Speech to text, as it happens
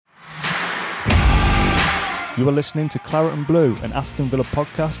You are listening to Claret and Blue, an Aston Villa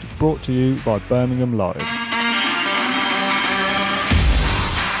podcast brought to you by Birmingham Live.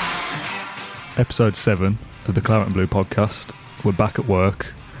 Episode 7 of the Claret and Blue podcast. We're back at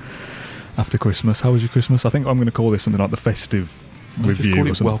work after Christmas. How was your Christmas? I think I'm going to call this something like the festive review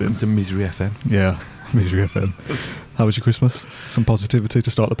or something. Welcome to Misery FM. Yeah, Misery FM. How was your Christmas? Some positivity to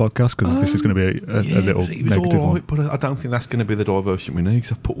start the podcast, because this is going to be a little negative all right, one. but I don't think that's going to be the diversion we need,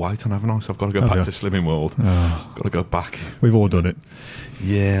 because I've put weight on, haven't I? So I've got to go back to Slimming World. I've got to go back. We've all done it.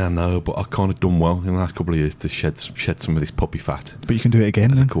 Yeah, I know, but I've kind of done well in the last couple of years to shed some of this puppy fat. But you can do it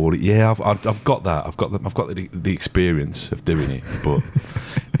again, as then? I call it. Yeah, I've got that. I've got the experience of doing it. But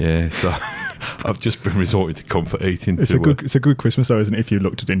yeah, so I've just been resorting to comfort eating. It's a good Christmas, though, isn't it? If you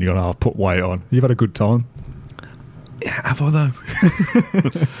looked at it and you're like, I've put weight on. You've had a good time. Have I though?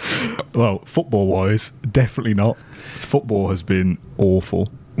 Well, football-wise, definitely not. Football has been awful.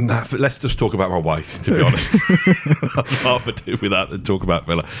 Nah, let's just talk about my weight, to be honest. I'd rather do with that than talk about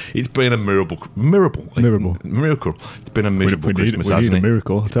Villa. It's been a miracle. It's been a miserable Christmas, we need a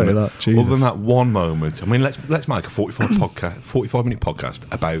miracle, I'll tell you that. Jesus. Other than that one moment, I mean, let's make a 45-minute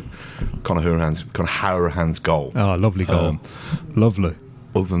podcast about Conor Hourihane's goal. Oh, lovely goal. Lovely.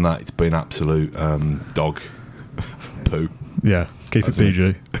 Other than that, it's been absolute dog poo. Yeah, keep it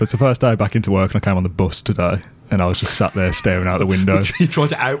PG. It's the first day back into work, and I came on the bus today, and I was just sat there staring out the window. You tried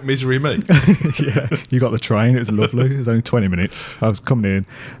to out-misery me? Yeah, you got the train. It was lovely. It was only 20 minutes. I was coming in,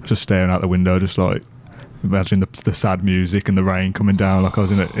 just staring out the window, just like imagining the sad music and the rain coming down, like I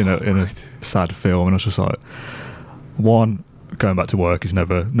was in a sad film. And I was just like, one, going back to work is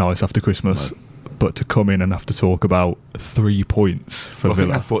never nice after Christmas. No. But to come in and have to talk about 3 points for Villa. I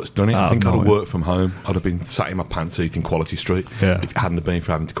think that's what's done it. I think I'd have worked from home. I'd have been sat in my pants eating Quality Street if it hadn't been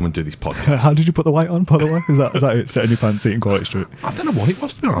for having to come and do this podcast. How did you put the weight on, by the way? Is that it? Sat in your pants eating Quality Street? I don't know what it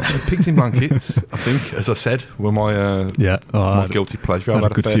was, to be honest. Pigs in blankets, I think, as I said, were my guilty pleasure. I've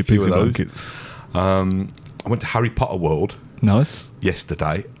had a good few pigs in blankets. I went to Harry Potter World. Nice.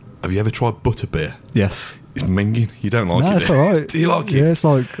 Yesterday. Have you ever tried butterbeer? Yes. It's minging. You don't like it? No, it's all right. Do you like it? Yeah, it's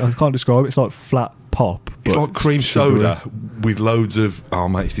like, I can't describe it. It's like flat pop. It's like cream soda with loads of... Oh,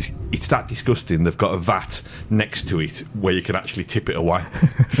 mate, it's that disgusting. They've got a vat next to it where you can actually tip it away.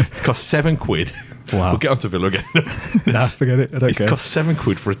 It's cost £7. Wow. We'll get on to Villa again. Nah, forget it. I don't care. It's cost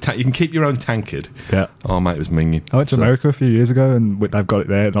 £7 for a tank. You can keep your own tankard. Yeah. Oh, mate, it was minging. I went to America a few years ago, and they've got it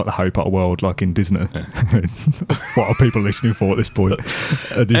there, not the Harry Potter World, like in Disney. Yeah. What are people listening for at this point?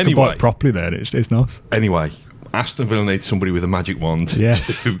 You can buy it properly there. It's nice. Anyway... Aston Villa needs somebody with a magic wand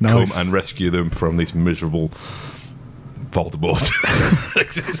to come and rescue them from this miserable Voldemort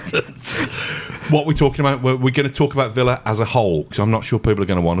existence. What we're talking about, we're going to talk about Villa as a whole, because I'm not sure people are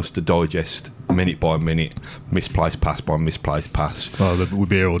going to want us to digest minute by minute, misplaced pass by misplaced pass. Well, we'd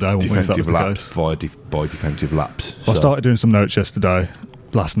be here all day, wouldn't we, if that was the case? by defensive laps. I started doing some notes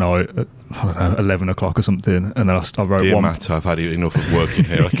last night at, I don't know, 11 o'clock or something, and then I wrote Dear Matt, I've had enough of working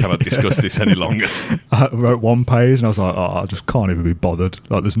here. I cannot discuss this any longer. I wrote one page, and I was like, I just can't even be bothered.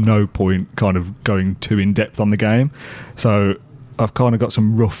 Like, there's no point kind of going too in-depth on the game. So I've kind of got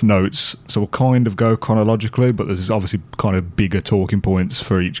some rough notes, so we'll kind of go chronologically, but there's obviously kind of bigger talking points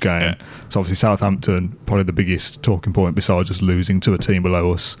for each game. Yeah. So obviously Southampton, probably the biggest talking point besides just losing to a team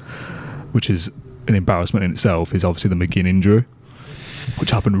below us, which is an embarrassment in itself, is obviously the McGinn injury,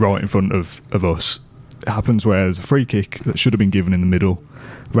 which happened right in front of us. It happens where there's a free kick that should have been given in the middle.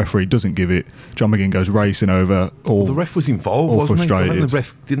 The referee doesn't give it. John McGinn goes racing over. The ref was involved, wasn't frustrated. he?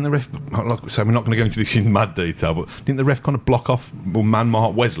 Didn't the ref, so we're not going to go into this in mad detail, but didn't the ref kind of block off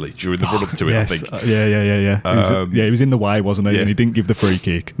Mark Wesley during the run-up to it, yes. I think? Yeah. He was in the way, wasn't he? Yeah. And he didn't give the free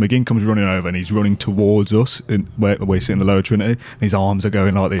kick. McGinn comes running over, and he's running towards us where we sit in the lower Trinity, and his arms are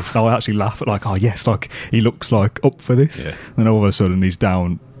going like this. And I actually laugh at he looks like up for this. Yeah. And all of a sudden he's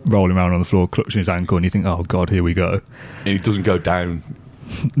down, rolling around on the floor, clutching his ankle, and you think, oh God, here we go. And he doesn't go down.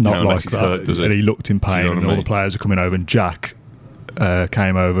 Not like that. Hurt, does it? And he looked in pain, and all the players are coming over, and Jack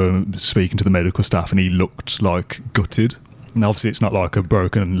came over speaking to the medical staff, and he looked like gutted. And obviously it's not like a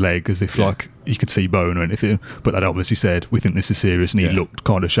broken leg as if like you could see bone or anything, but they'd obviously said, we think this is serious, and he looked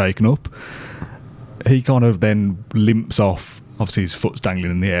kind of shaken up. He kind of then limps off. Obviously his foot's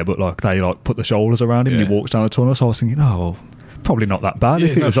dangling in the air, but like they like put the shoulders around him and he walks down the tunnel. So I was thinking, probably not that bad.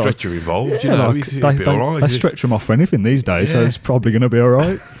 If no stretcher involved. They stretch him off for anything these days, so it's probably going to be all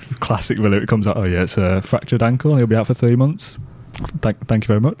right. Classic Villa. It comes out, it's a fractured ankle and he'll be out for 3 months. Thank you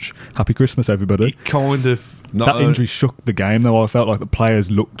very much. Happy Christmas, everybody. It kind of... That injury shook the game, though. I felt like the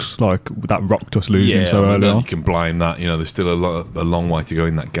players looked like that rocked us losing so early on. You can blame that. There's still a long way to go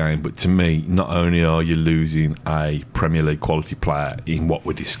in that game. But to me, not only are you losing a Premier League quality player in what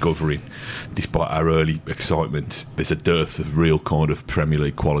we're discovering, despite our early excitement, there's a dearth of real kind of Premier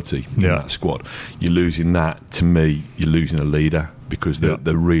League quality in that squad. You're losing that. To me, you're losing a leader. Because there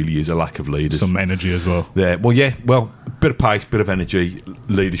really is a lack of leaders. Some energy as well. Yeah, well, bit of pace, bit of energy,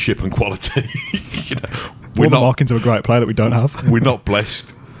 leadership and quality. We're not marking a great player that we don't have. We're not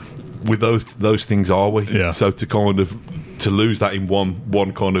blessed with those things, are we? Yeah. So to lose that in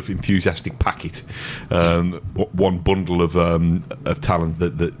one kind of enthusiastic packet, one bundle of talent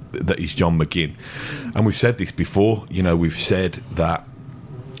that is John McGinn, and we've said this before. We've said that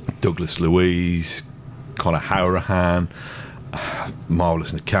Douglas Luiz, Conor Hourihane,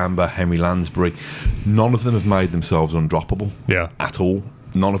 Marvelous Nakamba, Henry Lansbury, none of them have made themselves undroppable at all.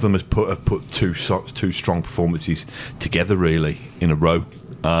 None of them have put two strong performances together really in a row.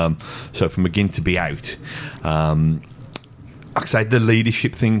 So for McGinn to be out, like I say, the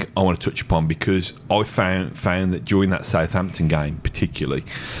leadership thing I want to touch upon, because I found that during that Southampton game particularly,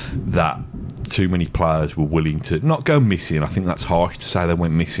 that too many players were willing to not go missing. I think that's harsh to say they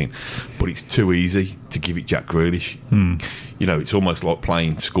went missing, but it's too easy to give it Jack Grealish. It's almost like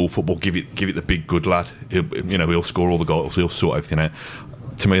playing school football. Give it the big good lad. He'll score all the goals. He'll sort everything out.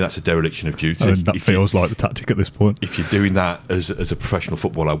 To me, that's a dereliction of duty. That feels like the tactic at this point. If you're doing that as a professional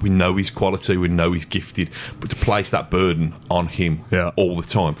footballer, we know his quality, we know he's gifted, but to place that burden on him all the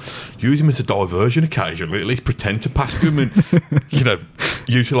time, use him as a diversion occasionally, at least pretend to pass to him and,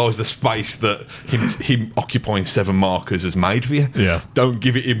 utilise the space that him occupying 7 markers has made for you. Yeah. Don't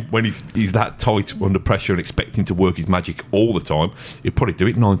give it him when he's that tight under pressure and expecting to work his magic all the time. He'll probably do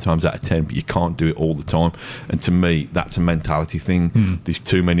it 9 times out of 10, but you can't do it all the time. And to me, that's a mentality thing. There's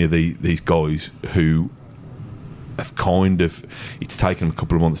too many of these guys who have it's taken them a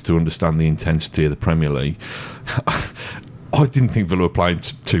couple of months to understand the intensity of the Premier League. I didn't think Villa were playing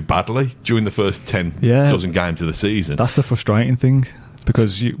too badly during the first 10 dozen games of the season. That's the frustrating thing,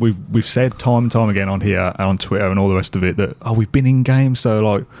 because we've said time and time again on here and on Twitter and all the rest of it that we've been in games, so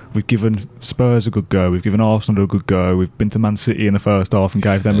like we've given Spurs a good go, we've given Arsenal a good go, we've been to Man City in the first half and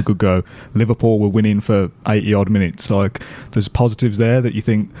gave them a good go. Liverpool were winning for 80 odd minutes. Like, there's positives there that you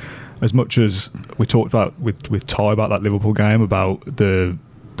think, as much as we talked about with Ty about that Liverpool game, about the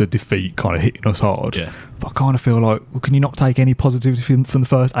defeat kind of hitting us hard. Yeah. But I kind of feel like, well, can you not take any positivity from the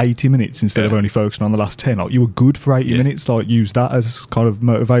first 80 minutes instead of only focusing on the last 10? Like, you were good for 80 minutes. Like, use that as kind of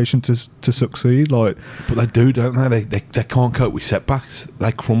motivation to succeed. Like, but they do, don't they? They can't cope with setbacks.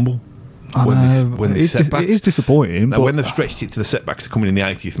 They crumble. When it is disappointing. Now, when they've stretched it to the setbacks coming in the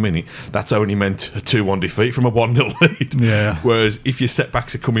 80th minute, that's only meant a 2-1 defeat from a 1-0 lead. Yeah. Whereas if your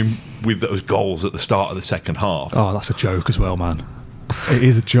setbacks are coming with those goals at the start of the second half... Oh, that's a joke as well, man. It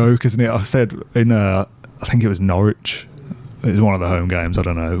is a joke, isn't it? I said in, I think it was Norwich. It was one of the home games, I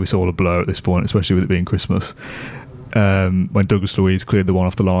don't know. We saw a blur at this point, especially with it being Christmas. When Douglas Luiz cleared the one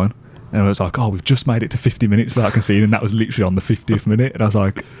off the line. And I was like, we've just made it to 50 minutes without conceding. And that was literally on the 50th minute. And I was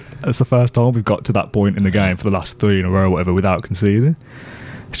like, that's the first time we've got to that point in the game for the last 3 in a row or whatever without conceding.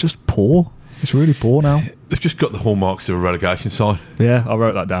 It's just poor. It's really poor now. They've just got the hallmarks of a relegation side. Yeah, I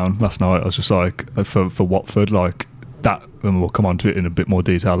wrote that down last night. I was just like, for Watford, like that, and we'll come on to it in a bit more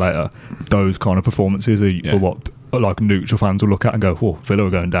detail later, those kind of performances are what like neutral fans will look at and go, "Whoa, Villa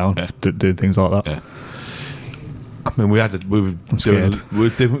are going down," doing things like that. Yeah. I mean, I'm scared.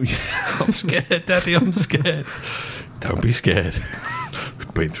 I'm scared, Daddy. I'm scared. Don't be scared.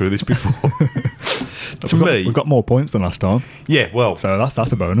 We've been through this before. We've got more points than last time. Yeah, well, so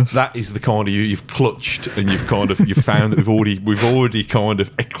that's a bonus. That is the kind of you've clutched, and you've found that we've already kind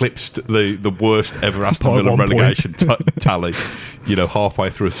of eclipsed the worst ever Aston Villa relegation tally.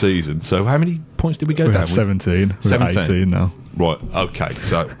 Halfway through a season. So how many points did we go down? 17. We're at 18 now. Right, okay,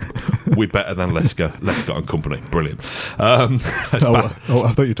 so we're better than Lescott and Company. Brilliant. I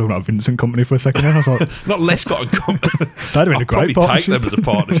thought you were talking about Vincent Company for a second. I was like, not Lescott and Company. That'd have been a great partnership. Take them as a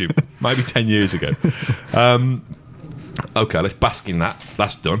partnership, maybe 10 years ago. Okay, let's bask in that.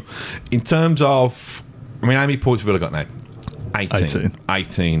 That's done. In terms of, how many points have Villa got now?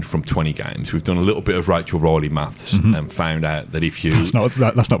 18 from 20 games. We've done a little bit of Rachel Riley maths and found out that if you... That's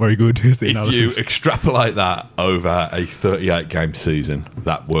not very good, is the analysis. If you extrapolate that over a 38-game season,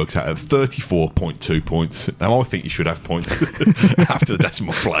 that works out at 34.2 points. Now, I think you should have points after the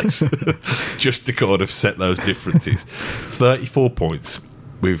decimal place, just to kind of set those differences. 34 points.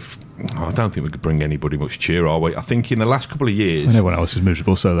 I don't think we could bring anybody much cheer, are we? I think in the last couple of years... And everyone else is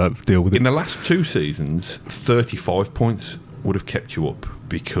miserable, so that deal with it. In the last 2 seasons, 35 points would have kept you up,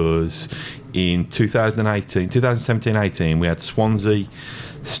 because in 2017-18 we had Swansea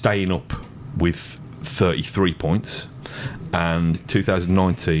staying up with 33 points, and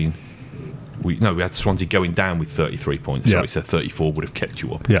 2019 we had Swansea going down with 33 points. Sorry, so 34 would have kept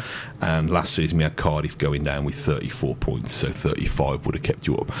you up. Yeah. And last season we had Cardiff going down with 34 points, so 35 would have kept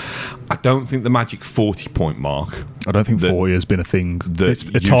you up. I don't think the magic 40-point mark. I don't think 40 has been a thing. It's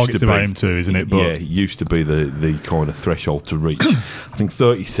a target to aim to, isn't it? But yeah, it used to be the kind of threshold to reach. I think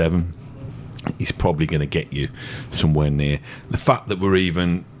 37 is probably going to get you somewhere near. The fact that we're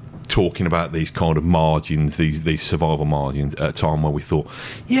even talking about these kind of margins, these survival margins, at a time where we thought,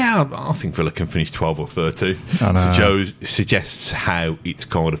 I think Villa can finish 12 or 13. Suggests how it's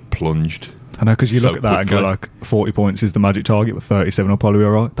kind of plunged. I know, because you look at that quickly and go like, 40 points is the magic target, but 37 will probably be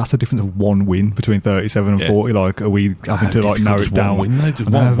all right. That's a difference of one win between 37 and 40. Like, are we having to like narrow it down? One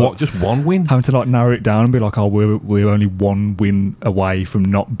win, though? Just one win? Having to like narrow it down and be like, we're only one win away from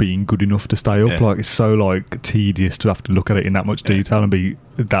not being good enough to stay up. Yeah. Like, it's so like tedious to have to look at it in that much detail and be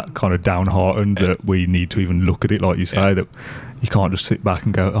that kind of downhearted that we need to even look at it, like you say, that you can't just sit back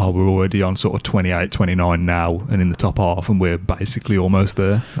and go, we're already on sort of 28, 29 now and in the top half and we're basically almost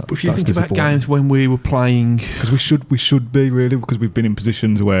there. But if you think about games when we were playing... Because we should be, really, because we've been in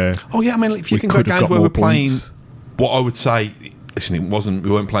positions where... Oh, yeah, I mean, if you think about games where we're playing... What I would say... Listen,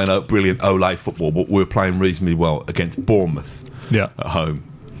 we weren't playing a brilliant Olay football, but we were playing reasonably well against Bournemouth at home.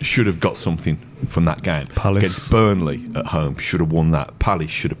 Should have got something from that game. Palace against Burnley at home, should have won that.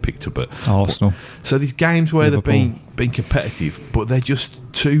 Palace should have picked up at Arsenal. So these games where they've been competitive, but they're just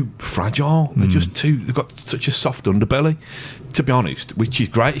too fragile. They've got such a soft underbelly, to be honest, which is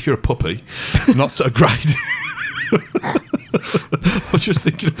great if you're a puppy, not so great. I was just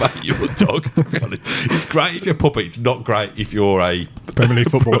thinking about your dog, to be honest. It's great if you're a puppy, it's not great if you're a Premier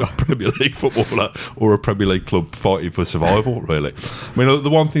League footballer. Or a Premier League club fighting for survival, really. I mean, the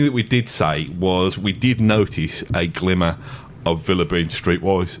one thing that we did say was we did notice a glimmer of Villa being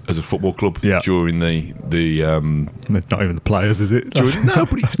streetwise as a football club during the it's not even the players, is it? No,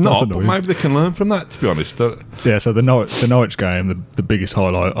 but it's not. But maybe they can learn from that, to be honest. Yeah, so the Norwich game, the biggest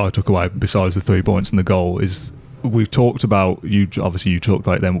highlight I took away, besides the 3 points and the goal, is we've talked about, you talked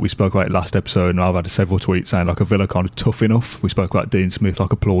about it then, but we spoke about it last episode, and I've had several tweets saying like, a Villa kind of tough enough. We spoke about Dean Smith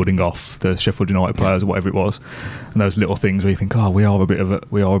like applauding off the Sheffield United players or whatever it was, and those little things where you think, we are a bit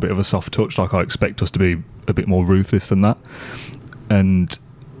of a soft touch. Like, I expect us to be a bit more ruthless than that, and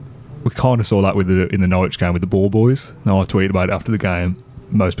we kind of saw that in the Norwich game with the ball boys. Now, I tweeted about it after the game.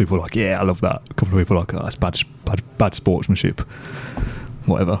 Most people were like, I love that. A couple of people were like, it's bad sportsmanship.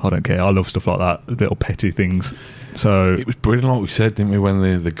 Whatever, I don't care. I love stuff like that, little petty things. So it was brilliant, like we said, didn't we?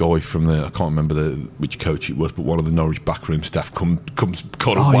 When the guy from I can't remember which coach it was, but one of the Norwich backroom staff comes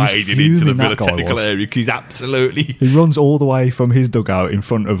kind of wading into the Villa technical area, because he runs all the way from his dugout in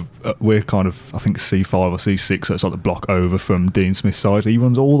front of we're kind of, I think, C5 or C6, so it's like the block over from Dean Smith's side. He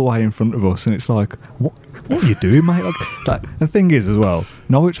runs all the way in front of us, and it's like, what are you doing, mate? Like, the thing is, as well,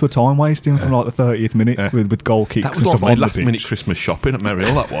 Norwich were time wasting from like the 30th minute with goal kicks and stuff on the pitch. Last minute Christmas shopping at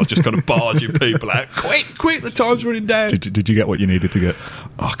Merrill, that was just kind of barging people out. Quick, the time's running down. Did you get what you needed to get?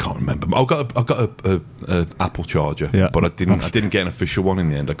 I can't remember. I've got a Apple charger, but I didn't get an official one in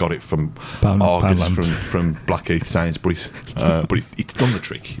the end. I got it from Argus from Blackheath Sainsbury's, but it's done the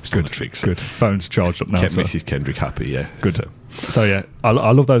trick. It's done the trick. So. Good. Phone's charged up now. Kept Mrs. Kendrick happy. Yeah. Good. So yeah, I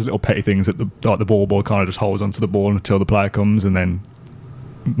love those little petty things that the ball boy kind of just holds onto the ball until the player comes, and then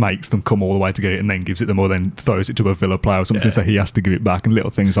makes them come all the way to get it, and then gives it them, or then throws it to a Villa player or something, so he has to give it back, and little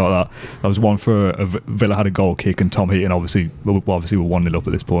things like that. There was one for Villa had a goal kick, and Tom Heaton obviously we're 1-0 up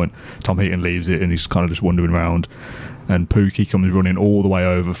at this point. Tom Heaton leaves it, and he's kind of just wandering around, and Pookie comes running all the way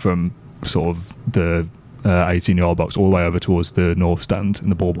over from sort of the 18-yard box all the way over towards the north stand,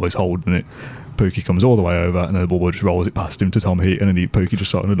 and the ball boy's holding it. Pookie comes all the way over, and then the ball boy just rolls it past him to Tom Heaton, and Pookie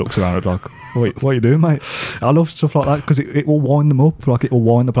just sort of looks around and like, what are you doing, mate? I love stuff like that, because it will wind them up, like it will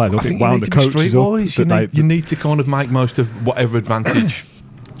wind the players up, it wound the coaches up. You need to kind of make most of whatever advantage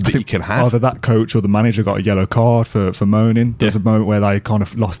that you can have. Either that coach or the manager got a yellow card for moaning. There's a moment where they kind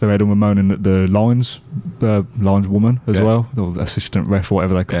of lost their head and were moaning at the lineswoman as well, or assistant ref, or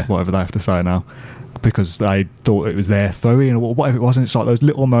whatever they have to say now, because they thought it was their throwing or whatever it was. And it's like those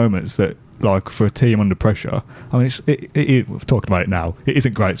little moments that like for a team under pressure. I mean, we've talked about it now. It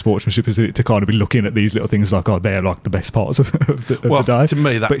isn't great sportsmanship, is it, to kind of be looking at these little things like, oh, they're like the best parts of the day. To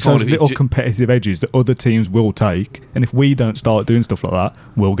me, that but it's those little competitive edges that other teams will take, and if we don't start doing stuff like that,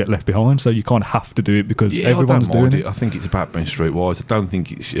 we'll get left behind. So you kind of have to do it because everyone's doing it. I think it's about being streetwise. I don't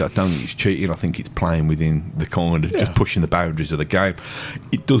think it's cheating. I think it's playing within the kind of just pushing the boundaries of the game.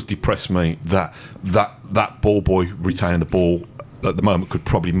 It does depress me that ball boy retaining the ball at the moment could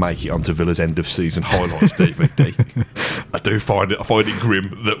probably make it onto Villa's end of season highlights DVD. I find it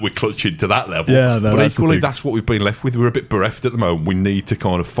grim that we're clutching to that level. Yeah, no, but equally, that's what we've been left with. We're a bit bereft at the moment. We need to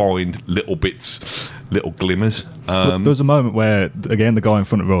kind of find little bits, little glimmers. There was a moment where, again, the guy in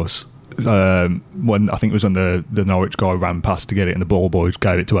front of us, when I think it was when the Norwich guy ran past to get it and the ball boy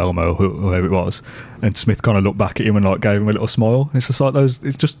gave it to Elmo, whoever it was, and Smith kind of looked back at him and like gave him a little smile. It's just like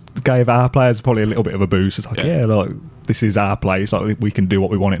it just gave our players probably a little bit of a boost. It's like, like this is our place, like we can do what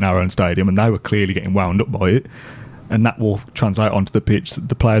we want in our own stadium, and they were clearly getting wound up by it, and that will translate onto the pitch.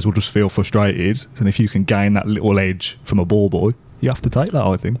 The players will just feel frustrated, and if you can gain that little edge from a ball boy, you have to take that,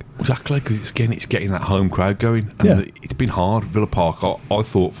 I think. Exactly, because it's getting that home crowd going, and it's been hard. Villa Park, I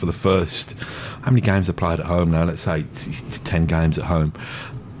thought for the first, how many games they played at home now? Let's say it's 10 games at home.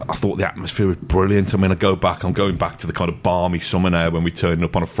 I thought the atmosphere was brilliant. I mean, I'm going back to the kind of balmy summer now when we turned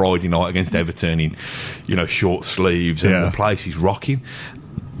up on a Friday night against Everton in, short sleeves, and the place is rocking.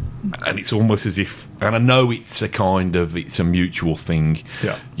 And it's almost as if, and I know it's a mutual thing.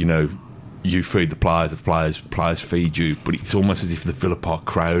 Yeah. You feed the players feed you, but it's almost as if the Villa Park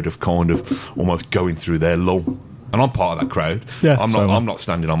crowd have kind of almost going through their lull. And I'm part of that crowd. Yeah, I'm not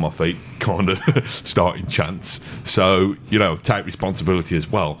standing on my feet, kind of starting chants. So, take responsibility as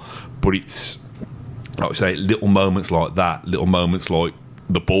well. But it's, like I say, little moments like that, little moments like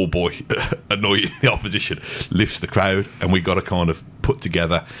the ball boy annoying the opposition lifts the crowd, and we've got to kind of put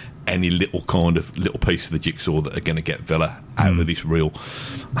together any little piece of the jigsaw that are going to get Villa out of this real,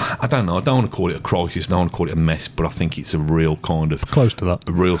 I don't know, I don't want to call it a crisis, I don't want to call it a mess, but I think it's a real kind of close to that,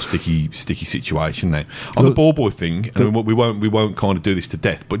 a real sticky situation now. On the ball boy thing, I mean, we won't kind of do this to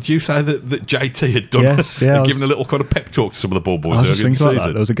death, but do you say that JT had done had given a little kind of pep talk to some of the ball boys earlier in the season?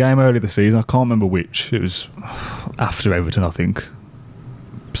 That. There was a game earlier this season, I can't remember which, it was after Everton, I think.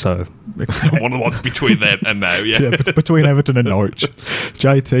 So one of the ones between then and now, between Everton and Norwich,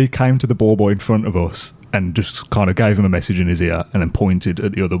 JT came to the ball boy in front of us and just kind of gave him a message in his ear and then pointed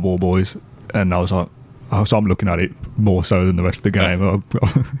at the other ball boys, and I was like, so I'm looking at it more so than the rest of the game.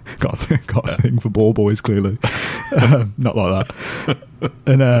 I've got a thing for ball boys, clearly. Not like that.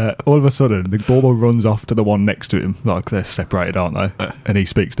 And all of a sudden the ball boy runs off to the one next to him, like they're separated, aren't they? And he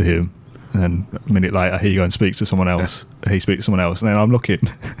speaks to him. And then a minute later, he goes and speaks to someone else. He speaks to someone else, and then I'm looking,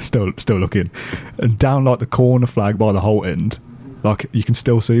 still looking, and down like the corner flag by the whole end, like you can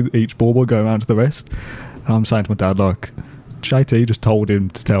still see each ball boy going around to the rest. And I'm saying to my dad, like, JT just told him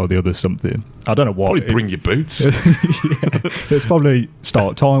to tell the others something. I don't know what. Probably bring your boots. It's probably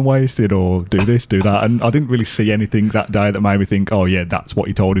start time wasted or do this, do that. And I didn't really see anything that day that made me think, oh yeah, that's what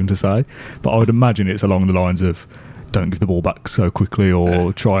he told him to say. But I would imagine it's along the lines of, don't give the ball back so quickly,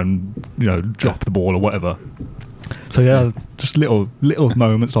 or try and drop the ball or whatever. So just little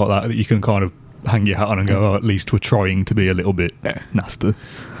moments like that you can kind of hang your hat on and go, oh, at least we're trying to be a little bit nasty.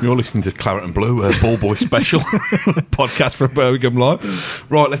 You're listening to Claret and Blue, a ball boy special podcast from Birmingham Live.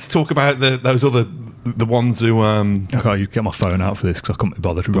 Right, let's talk about the ones who I can't get my phone out for this because I couldn't be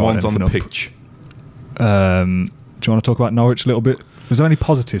bothered to the write ones on the up. pitch. Do you want to talk about Norwich a little bit? Was there any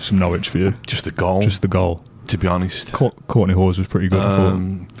positives from Norwich for you? Just the goal. To be honest, Courtney Hawes was pretty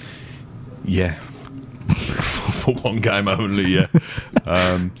good. Yeah, for one game only. Yeah,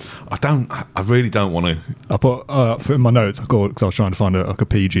 I really don't want to. I put in my notes. Because I was trying to find a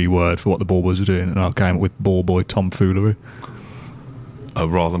PG word for what the ball boys were doing, and I came up with ball boy tomfoolery. Oh,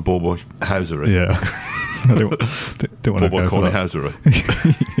 rather than ball boy housery. Yeah. I didn't want to go for that. Housery.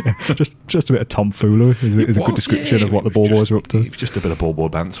 just a bit of tomfoolery is a good description of what the ball boys were up to. It was just a bit of ball boy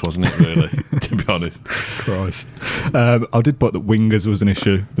bants, wasn't it, really, to be honest? Christ. I did put that wingers was an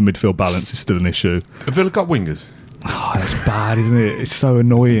issue. The midfield balance is still an issue. Have Villa got wingers? Oh, that's bad, isn't it? It's so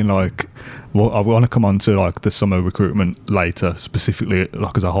annoying. Like, well, I want to come on to like the summer recruitment later, specifically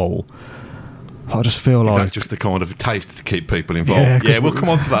like as a whole. I just feel like... Is that just the kind of taste to keep people involved? Yeah, we'll come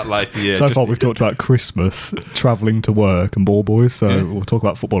on to that later. Yeah, so far we've talked about Christmas, travelling to work and ball boys, so we'll talk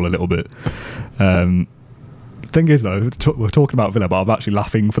about football a little bit. Thing is, though, we're talking about Villa, but I'm actually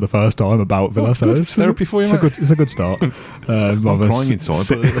laughing for the first time about Villa. So it's therapy for you, it's a good start. I'm crying inside,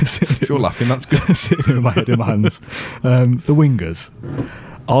 but if you're laughing, that's good. Sitting with my head in my hands. The wingers.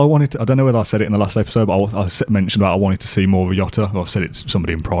 I don't know whether I said it in the last episode, but I mentioned about I wanted to see more of Jota. I've said it to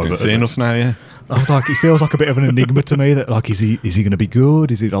somebody in private. See enough now, yeah. I was like, he feels like a bit of an enigma to me. That like, is he going to be good?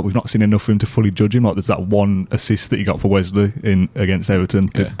 Is it like we've not seen enough of him to fully judge him? Like, there's that one assist that he got for Wesley against Everton,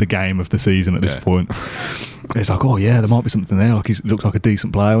 the game of the season at this point. It's like, oh yeah, there might be something there. Like, he looks like a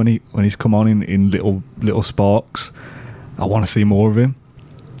decent player when he's come on in little sparks. I want to see more of him.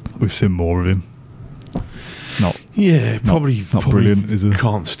 We've seen more of him. Probably brilliant. Is it?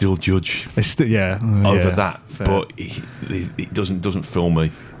 Can't still judge. Over that, fair. But it doesn't fill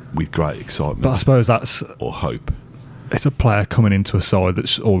me with great excitement. But I suppose that's or hope. It's a player coming into a side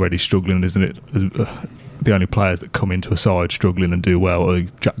that's already struggling, isn't it? The only players that come into a side struggling and do well are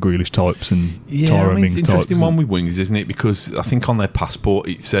Jack Grealish types and Tyrone Mings types. It's an interesting one with wingers, isn't it? Because I think on their passport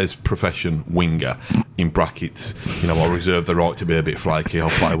it says profession winger in brackets. I reserve the right to be a bit flaky. I'll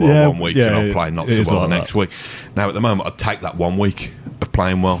play well 1 week and I'll play not so well the next week. Now at the moment I'd take that 1 week of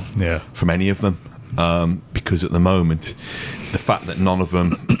playing well from any of them, because at the moment the fact that none of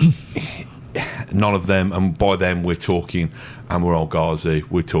them, and by them we're talking Anwar El Ghazi,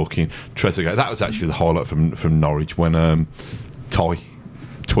 we're talking Trezeguet. That was actually the highlight from Norwich when Ty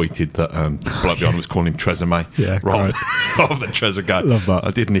tweeted that bloke behind was calling him Tresemme rather than Trezeguet. Love that.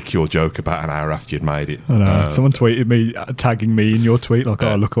 I did nick your joke about an hour after you'd made it. I know. Someone tweeted me, tagging me in your tweet, like,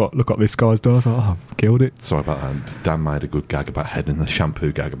 look what this guy's done. I was like, I've killed it. Sorry about that. Dan made a good gag about head and the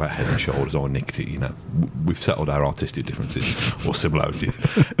shampoo gag about head and shoulders. I nicked it. We've settled our artistic differences or similarities.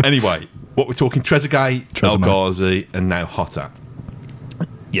 Anyway, what we're talking: Trezeguet, El Ghazi, and now Jota.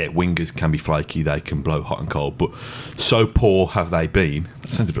 Yeah, wingers can be flaky, they can blow hot and cold, but so poor have they been. That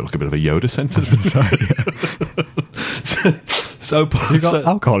sounds a bit like a bit of a Yoda sentence. So poor. You got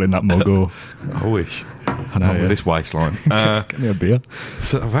alcohol in that mug, or? I wish. I know, with this waistline. Get me a beer.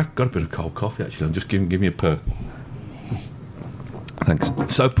 So I've got a bit of cold coffee, actually. I'm just give me a perk. Thanks.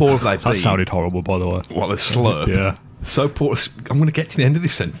 So poor have they been. That sounded horrible, by the way. What, a slurp? Yeah. So poor. I'm going to get to the end of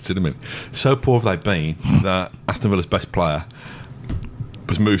this sentence in a minute. So poor have they been that Aston Villa's best player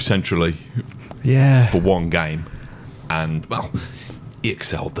was moved centrally for one game, and he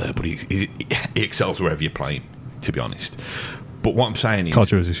excelled there, but he excels wherever you're playing, to be honest. But what I'm saying is,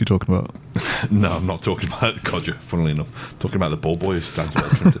 Codger, is this you're talking about? No, I'm not talking about Codger, funnily enough. I'm talking about the ball boy who stands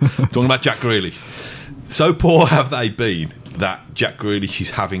talking about Jack Grealish. So poor have they been that Jack Grealish is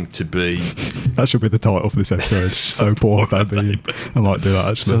having to be... That should be the title for this episode. So poor have they been. I might do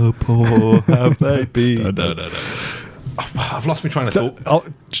that, actually. So poor have they been. No. I've lost my train of thought. I'll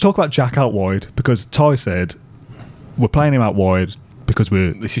just talk about Jack out wide, because Ty said we're playing him out wide because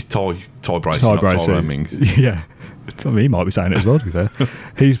we're... This is Ty Bracey, not Tyrone Mings. Yeah. I mean, he might be saying it as well, to be fair.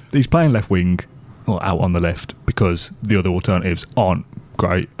 He's playing left wing, or out on the left, because the other alternatives aren't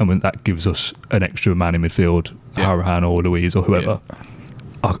great, and that gives us an extra man in midfield, Harahan or Louise or whoever.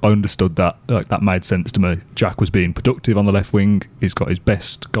 I understood that. Like, that made sense to me. Jack was being productive on the left wing. He's got his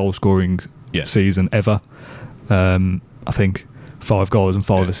best goal-scoring season ever. I think 5 goals and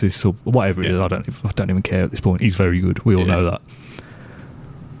 5 assists or whatever it is. I don't even care at this point. He's very good. We all know that.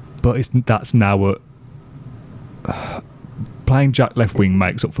 But that's now what playing Jack left wing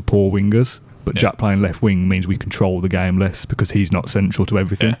makes up for poor wingers. But Jack playing left wing means we control the game less because he's not central to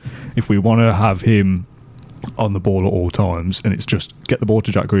everything. If we want to have him on the ball at all times, and it's just get the ball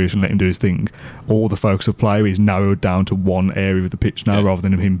to Jack Grealish and let him do his thing, all the focus of play is narrowed down to one area of the pitch now, rather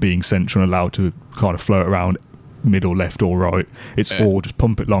than him being central and allowed to kind of float around middle, left or right. It's all just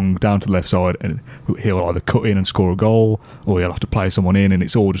pump it long down to the left side, and he'll either cut in and score a goal, or he'll have to play someone in, and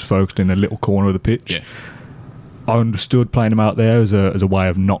it's all just focused in a little corner of the pitch. I understood playing him out there as a way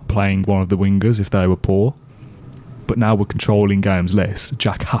of not playing one of the wingers if they were poor, but now we're controlling games less.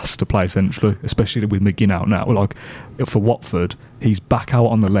 Jack has to play centrally, especially with McGinn out now. Like, for Watford, he's back out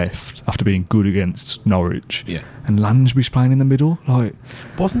on the left after being good against Norwich, and Lansbury's playing in the middle. Like,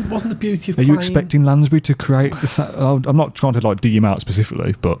 wasn't the beauty of Are you expecting Lansbury to create I'm not trying to dig him out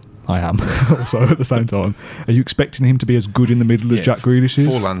specifically, but I am also at the same time. Are you expecting him to be as good in the middle as Jack Grealish is?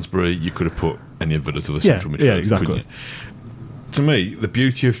 For Lansbury, you could have put any of the central midfield. Yeah, exactly. To me, the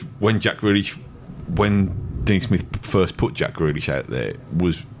beauty of when Dean Smith first put Jack Grealish out there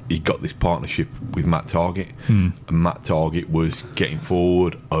was he got this partnership with Matt Targett, and Matt Targett was getting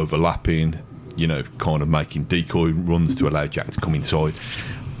forward, overlapping, kind of making decoy runs to allow Jack to come inside.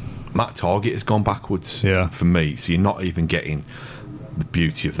 Matt Targett has gone backwards for me, so you're not even getting the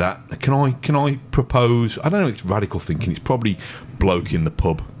beauty of that. Can I propose? I don't know. It's radical thinking. It's probably bloke in the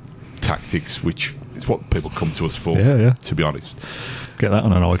pub tactics, which is what people come to us for. To be honest, get that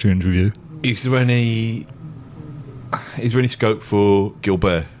on an iTunes review. Is there any scope for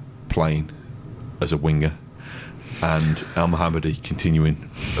Gilbert playing as a winger? and El Mohammadi continuing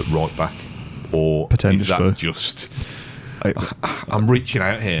at right back, or is that just? I'm reaching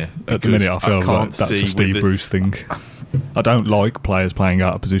out here at the minute. I feel like that's a Steve Bruce thing. I don't like players playing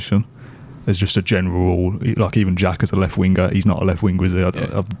out of position. There's just a general, like even Jack as a left winger, he's not a left winger, is he?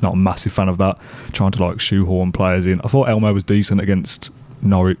 I'm not a massive fan of that. Trying to like shoehorn players in. I thought Elmo was decent against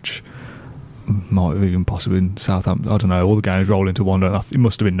Norwich. Might have even possibly been Southampton. I don't know. All the games roll into one. It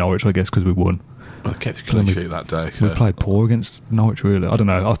must have been Norwich, I guess, because we won. I kept a clean sheet that day. So. We played poor against Norwich, really. I don't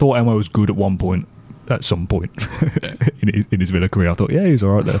know. I thought Elmo was good at some point in his Villa career. I thought, yeah, he's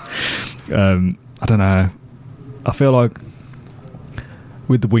all right there. I don't know. I feel like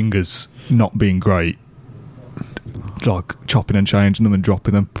with the wingers not being great, like chopping and changing them and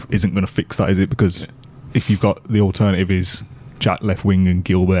dropping them isn't going to fix that, is it? Because if you've got the alternative is Jack left wing and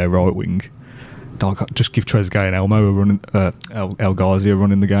Gilbert right wing, just give Trezeguet and Elmo a run, El Ghazi a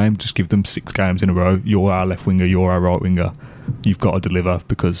run in the game. Just give them 6 games in a row. You're our left winger, you're our right winger. You've got to deliver,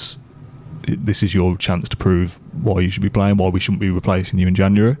 because this is your chance to prove why you should be playing, why we shouldn't be replacing you in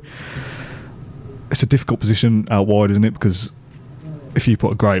January. It's a difficult position out wide, isn't it? Because if you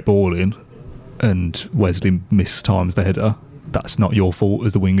put a great ball in and Wesley mistimes the header, that's not your fault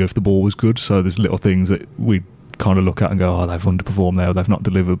as the winger if the ball was good. So there's little things that we kind of look at and go, oh, they've underperformed there, they've not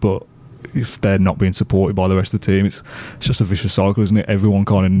delivered. But if they're not being supported by the rest of the team, it's just a vicious cycle, isn't it? Everyone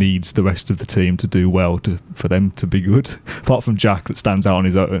kind of needs the rest of the team to do well for them to be good. Apart from Jack, that stands out on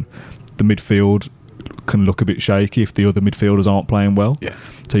his own, the midfield can look a bit shaky if the other midfielders aren't playing well. Yeah.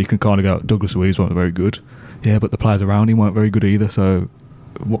 So you can kind of go, Douglas Luiz wasn't very good. Yeah, but the players around him weren't very good either. So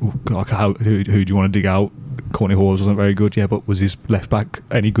who do you want to dig out? Courtney Hawes wasn't very good. Yeah, but was his left back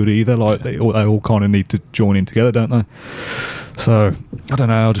any good either? Like they all kind of need to join in together, don't they? So I don't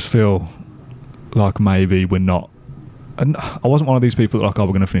know. I just feel like maybe we're not. And I wasn't one of these people that like, we're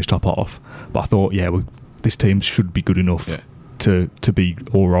going to finish top half. But I thought, this team should be good enough. Yeah. To be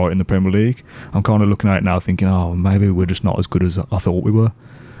all right in the Premier League. I'm kind of looking at it now thinking, maybe we're just not as good as I thought we were.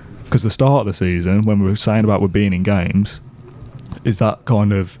 Because the start of the season, when we were saying about we're being in games, is that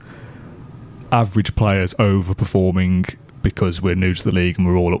kind of average players overperforming because we're new to the league and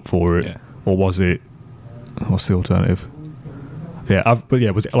we're all up for it? Yeah. Or was it, what's the alternative?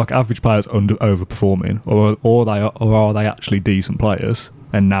 Was it like average players overperforming, or are they actually decent players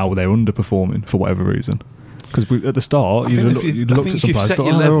and now they're underperforming for whatever reason? Because at the start, you looked at some players,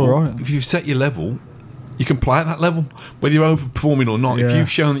 if you've set your level, you can play at that level, whether you're overperforming or not. Yeah. If you've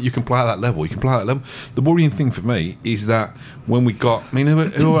shown that you can play at that level, you can play at that level. The worrying thing for me is that when we got,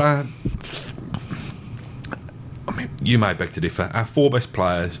 you may beg to differ. Our 4 best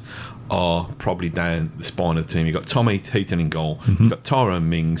players are probably down the spine of the team. You've got Tommy Heaton in goal. Mm-hmm. You've got Tyrone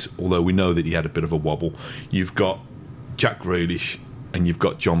Mings, although we know that he had a bit of a wobble. You've got Jack Grealish and you've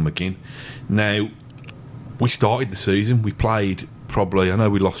got John McGinn. Now, we started the season, we played probably, I know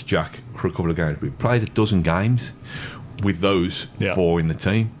we lost Jack for a couple of games, we played a dozen games with those 4 in the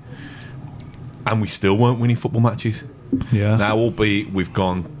team, and we still weren't winning football matches. Yeah. Now, albeit we've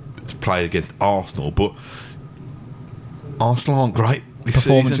gone to play against Arsenal, but Arsenal aren't great this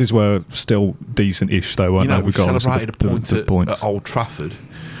Performances season. Were still decent-ish, though, weren't they? We celebrated a point at Old Trafford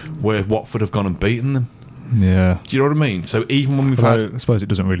where Watford have gone and beaten them. Yeah. Do you know what I mean? So even when we've I suppose it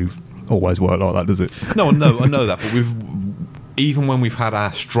doesn't really always work like that, does it? No, I know that, but even when we've had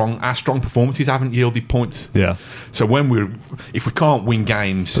our strong performances haven't yielded points. Yeah. So if we can't win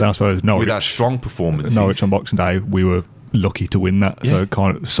games, but I suppose Norwich, with our strong performances, Norwich on Boxing Day, we were lucky to win that. Yeah. So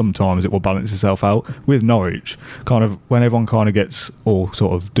kind of sometimes it will balance itself out. With Norwich, kind of when everyone kind of gets all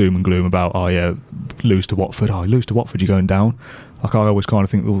sort of doom and gloom about lose to Watford, you're going down. Like I always kind of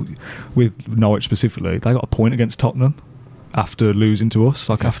think, well, with Norwich specifically, they got a point against Tottenham after losing to us.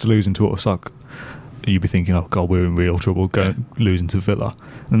 After losing to us, you'd be thinking, oh God, we're in real trouble losing to Villa.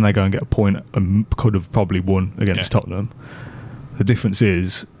 And then they go and get a point and could have probably won against Tottenham. The difference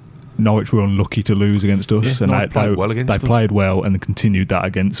is Norwich were unlucky to lose against us, and they played well and continued that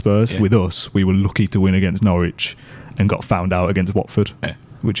against Spurs. Yeah. With us, we were lucky to win against Norwich and got found out against Watford,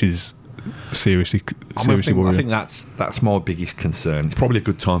 which is seriously worrying. I think that's my biggest concern. It's probably a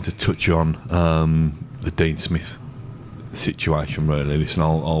good time to touch on the Dean Smith situation. Really, listen,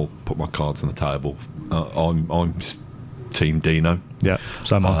 I'll put my cards on the table. I'm Team Dino. Yeah,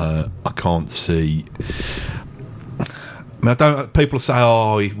 so am I. I can't see. I don't. People say,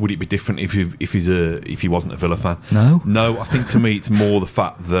 "Oh, would it be different if he wasn't a Villa fan?" No. I think to me, it's more the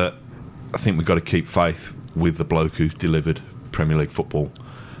fact that I think we've got to keep faith with the bloke who's delivered Premier League football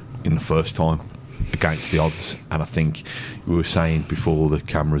in the first time against the odds. And I think we were saying before the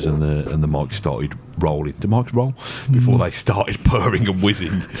cameras and the mics started rolling. Do mics roll? Before they started purring and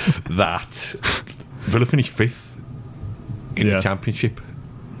whizzing, that Villa finished 5th in the Championship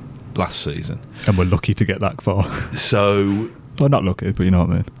last season. And we're lucky to get that far. So... Well, not lucky, but you know what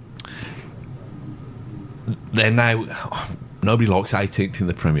I mean. They're now... Nobody likes 18th in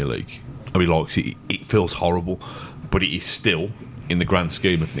the Premier League. Nobody likes it. It feels horrible, but it is still, in the grand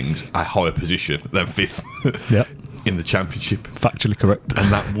scheme of things, a higher position than 5th in the Championship. Factually correct.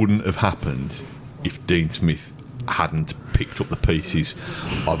 And that wouldn't have happened if Dean Smith hadn't picked up the pieces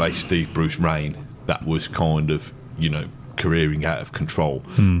of a Steve Bruce reign that was kind of, careering out of control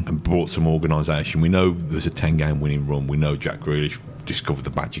and brought some organisation. We know there's a 10-game winning run. We know Jack Grealish discovered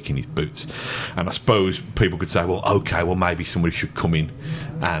the magic in his boots. And I suppose people could say, well, maybe somebody should come in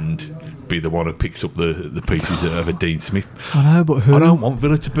and be the one who picks up the pieces of a Dean Smith. I know, but who? I don't want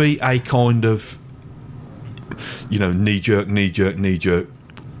Villa to be a kind of, knee-jerk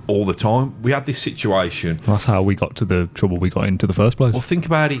all the time. We had this situation. That's how we got to the trouble we got into the first place. Well, think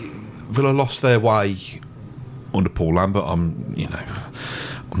about it. Villa lost their way under Paul Lambert. I'm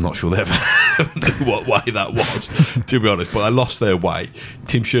not sure they ever knew what way that was, to be honest. But they lost their way.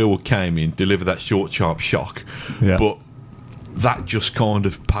 Tim Sherwood came in, delivered that short, sharp shock. Yeah. But that just kind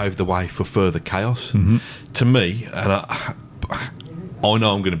of paved the way for further chaos. Mm-hmm. To me, and I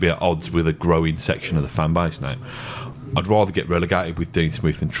know I'm going to be at odds with a growing section of the fan base now. I'd rather get relegated with Dean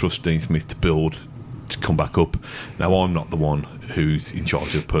Smith and trust Dean Smith to come back up. Now, I'm not the one who's in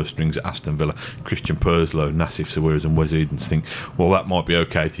charge of the purse strings at Aston Villa. Christian Purslow, Nassif Sawiris and Wes Edens think, well, that might be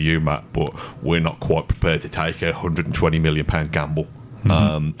okay to you, Matt, but we're not quite prepared to take a £120 million gamble.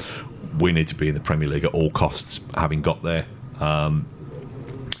 Mm-hmm. We need to be in the Premier League at all costs, having got there. And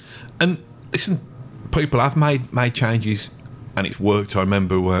listen, people have made changes and it's worked. I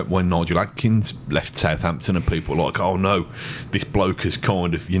remember when Nigel Adkins left Southampton and people were like, oh no, this bloke is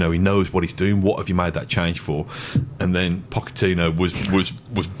kind of, he knows what he's doing. What have you made that change for? And then Pochettino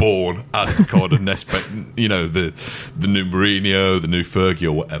was born as the kind of the new Mourinho, the new Fergie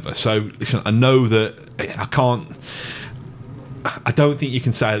or whatever. So listen, I know that I don't think you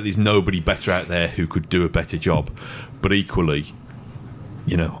can say that there's nobody better out there who could do a better job. But equally,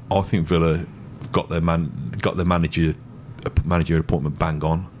 I think Villa got their manager appointment bang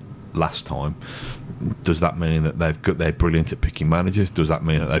on last time. Does that mean that they're brilliant at picking managers? Does that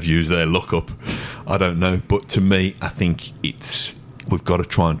mean that they've used their luck up? I don't know. But to me, I think we've got to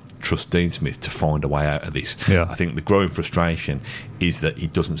try and trust Dean Smith to find a way out of this. Yeah. I think the growing frustration is that he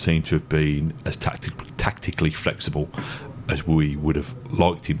doesn't seem to have been as tactically flexible as we would have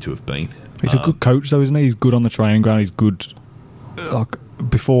liked him to have been. He's a good coach, though, isn't he? He's good on the training ground. He's good.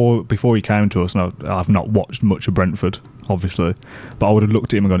 Before he came to us, and I've not watched much of Brentford, obviously, but I would have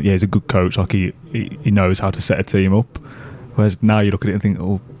looked at him and gone, yeah, he's a good coach. Like he knows how to set a team up. Whereas now you look at it and think,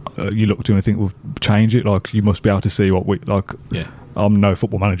 you look to him and think, well, change it. Like you must be able to see what we like. Yeah. I'm no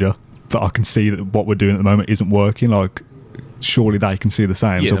football manager, but I can see that what we're doing at the moment isn't working. Like surely they can see the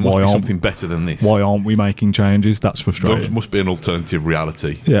same. Yeah, so there must be something better than this. Why aren't we making changes? That's frustrating. There must be an alternative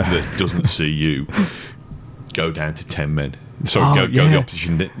reality that doesn't see you go down to 10 men. Sorry, go the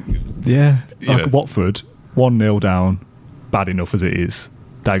opposition. Yeah, like Watford, 1-0 down, bad enough as it is.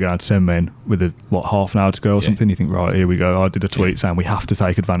 They go down to 10 men with half an hour to go or something. You think, right, here we go. I did a tweet saying we have to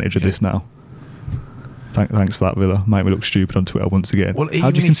take advantage of this now. Thanks for that, Villa. Make me look stupid on Twitter once again. Well,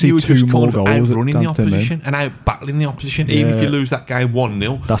 how do you concede two more goals outrunning the opposition and out battling the opposition, even if you lose that game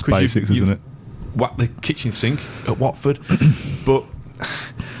 1-0? That's basics, isn't it? Whack the kitchen sink at Watford. But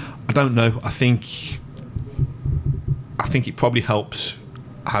I don't know. I think it probably helps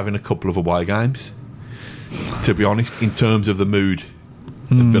having a couple of away games, to be honest, in terms of the mood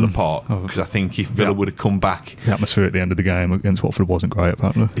at Villa Park. Because I think if Villa would have come back... The atmosphere at the end of the game against Watford wasn't great,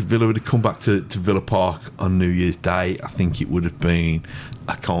 apparently. If Villa would have come back to Villa Park on New Year's Day, I think it would have been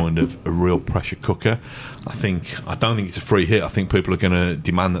a kind of a real pressure cooker. I don't think it's a free hit. I think people are going to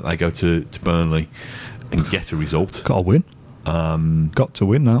demand that they go to Burnley and get a result. Got to win. Got to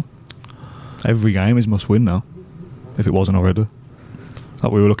win now. Every game is must win now, if it wasn't already.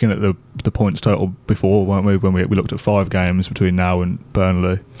 Like we were looking at the points total before, weren't we? When we looked at 5 games between now and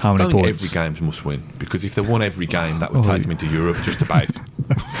Burnley. How many points? Every game's must win, because if they won every game, that would take them into Europe just about.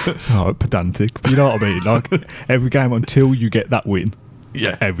 Pedantic. But you know what I mean? Like every game until you get that win.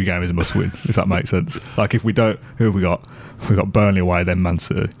 Yeah. Every game is a must win, if that makes sense. Like if we don't, who have we got? We've got Burnley away, then Man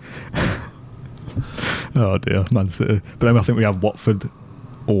City. Oh dear, Man City. But then I think we have Watford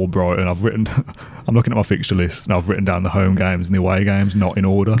or Brighton. I'm looking at my fixture list and I've written down the home games and the away games, not in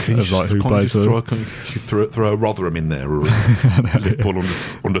order of like who plays who. Can you throw a Rotherham in there, or Liverpool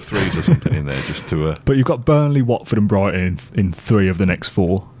under threes or something in there, just to. But you've got Burnley, Watford, and Brighton in 3 of the next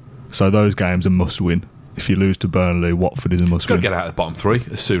 4, so those games are must win. If you lose to Burnley, Watford is a must win. Got to get out of the bottom 3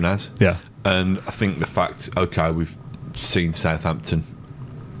 as soon as. Yeah, and I think the fact, we've seen Southampton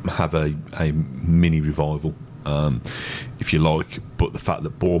have a mini revival, if you like, but the fact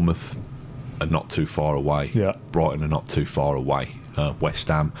that Bournemouth are not too far away, Brighton are not too far away, West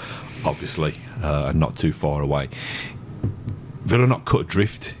Ham obviously are not too far away. Villa not cut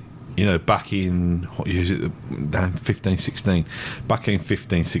adrift. You know, back in, what year is it, down 15-16, back in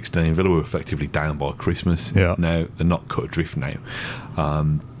 15-16, Villa were effectively down by Christmas. Now they're not cut adrift now.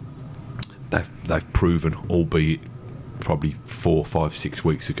 They've proven, albeit probably 4, 5, 6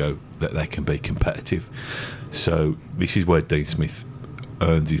 weeks ago, that they can be competitive. So this is where Dean Smith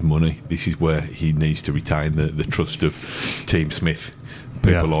earns his money. This is where he needs to retain the trust of Team Smith,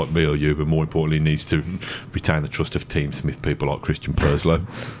 people like me or you, but more importantly needs to retain the trust of Team Smith people like Christian Perslow,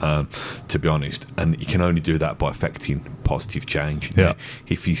 to be honest. And he can only do that by affecting positive change.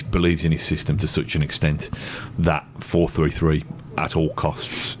 If he believes in his system to such an extent that 4-3-3 at all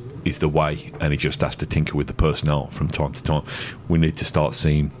costs is the way, and he just has to tinker with the personnel from time to time, we need to start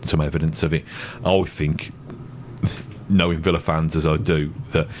seeing some evidence of it. I would think, knowing Villa fans as I do,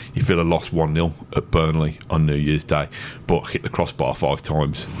 that if Villa lost 1-0 at Burnley on New Year's Day but hit the crossbar 5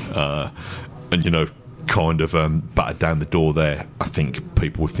 times and, you know, kind of battered down the door there, I think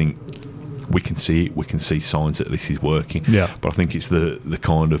people would think we can see it, we can see signs that this is working. But I think it's the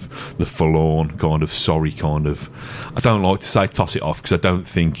kind of the forlorn, kind of sorry kind of, I don't like to say toss it off because I don't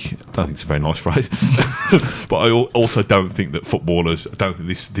think it's a very nice phrase but I also don't think that footballers, I don't think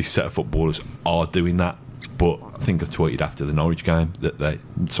this set of footballers are doing that. But I think I tweeted after the Norwich game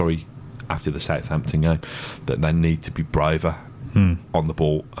after the Southampton game, that they need to be braver on the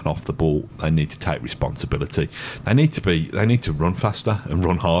ball and off the ball. They need to take responsibility. They need to run faster and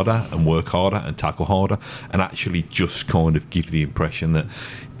run harder and work harder and tackle harder, and actually just kind of give the impression that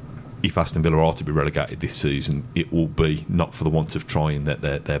if Aston Villa are to be relegated this season, it will be not for the want of trying, that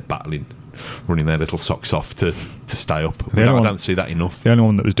they're battling, running their little socks off to stay up. I don't see that enough. The only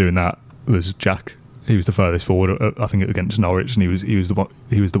one that was doing that was Jack. He was the furthest forward, I think, against Norwich, and he was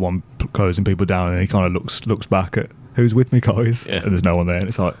the one closing people down, and he kind of looks back at who's with me, guys, and there's no one there. And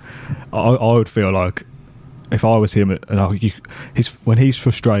it's like I would feel like if I was him, and when he's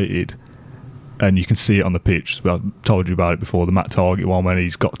frustrated, and you can see it on the pitch. I've told you about it before, the Matt Target one, when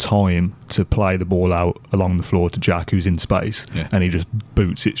he's got time to play the ball out along the floor to Jack, who's in space, and he just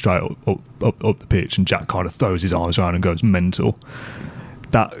boots it straight up the pitch, and Jack kind of throws his arms around and goes mental.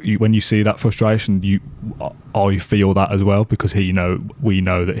 When you see that frustration, I feel that as well, because we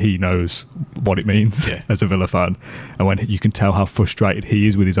know that he knows what it means as a Villa fan, and when you can tell how frustrated he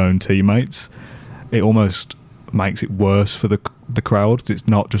is with his own teammates, it almost makes it worse for the crowd. It's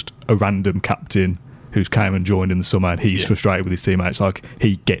not just a random captain who's came and joined in the summer and he's frustrated with his teammates. Like,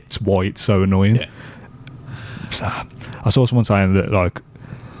 he gets why it's so annoying. So, I saw someone saying that like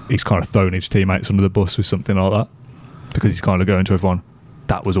he's kind of thrown his teammates under the bus with something like that, because he's kind of going to everyone,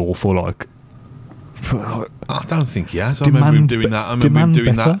 that was awful. Like, I don't think he has. I remember him doing that. I remember him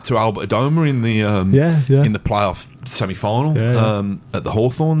doing that to Albert Adoma in the playoff semi-final at the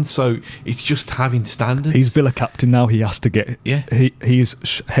Hawthorns. So it's just having standards. He's Villa captain now. He has to get.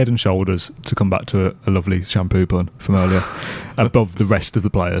 He's head and shoulders, to come back to a lovely shampoo pun from earlier, above the rest of the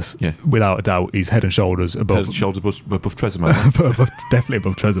players. Without a doubt, he's head and shoulders above. Head and shoulders above Trezeguet. Definitely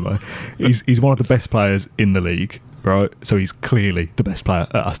above Trezeguet. He's one of the best players in the league. Right, so he's clearly the best player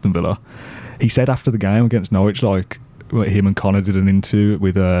at Aston Villa. He said after the game against Norwich, like, him and Connor did an interview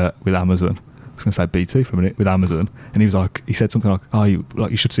with Amazon. I was going to say BT for a minute, with Amazon, and he said something like, "Oh,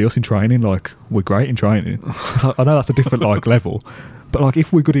 you should see us in training. Like, we're great in training." I know that's a different level, but like,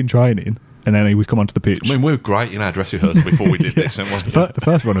 if we're good in training, and then we come onto the pitch. I mean, we were great in our dress rehearsal before we did this. The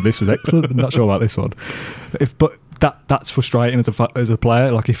first run of this was excellent. I'm not sure about this one, but that's frustrating as a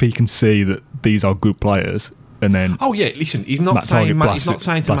player. Like, if he can see that these are good players. And then, listen, he's not saying to Matt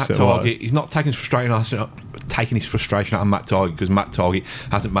Target, he's not taking his frustration out of Matt Target because Matt Target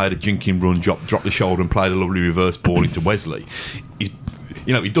hasn't made a jinking run, dropped the shoulder and played a lovely reverse ball into Wesley.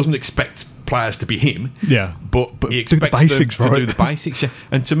 He doesn't expect players to be him, but he expects them to do the basics.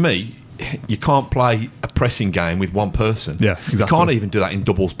 And to me, you can't play a pressing game with one person. Exactly. You can't even do that in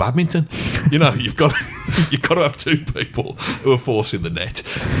doubles badminton. You've got to have 2 people who are forcing the net.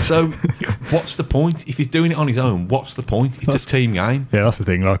 So what's the point? If he's doing it on his own, what's the point? It's a team game. Yeah, that's the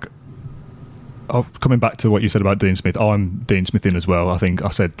thing. Like, coming back to what you said about Dean Smith, I'm Dean Smith in as well. I think it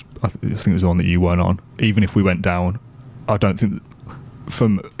was the one that you weren't on. Even if we went down, I don't think,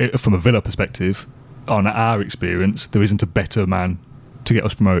 from a Villa perspective, on our experience, there isn't a better man to get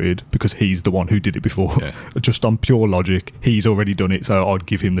us promoted, because he's the one who did it before. Just on pure logic, he's already done it, so I'd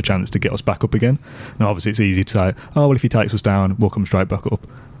give him the chance to get us back up again. Now, obviously, it's easy to say, oh well, if he takes us down, we'll come straight back up.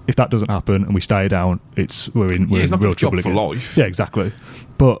 if that doesn't happen and we stay down, we're in real trouble again. For life. Yeah, exactly.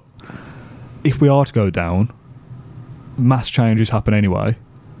 But if we are to go down, mass changes happen anyway.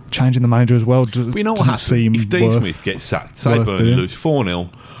 Changing the manager as well doesn't seem if Dean Smith gets sacked. Say Burnley lose 4-0.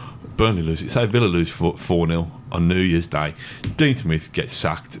 Say Villa lose 4-0 on New Year's Day. Dean Smith gets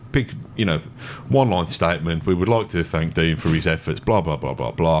sacked. Big, one-line statement. We would like to thank Dean for his efforts. Blah blah blah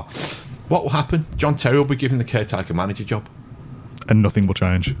blah blah. What will happen? John Terry will be given the caretaker manager job, and nothing will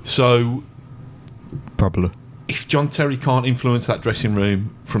change. So, probably, if John Terry can't influence that dressing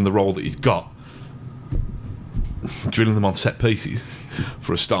room from the role that he's got, drilling them on set pieces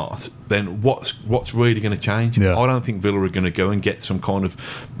for a start, then what's really going to change? Yeah. I don't think Villa are going to go and get some kind of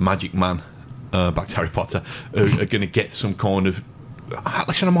magic man, back to Harry Potter, who are going to get some kind of.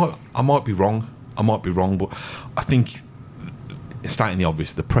 Listen, I might be wrong, but I think, stating the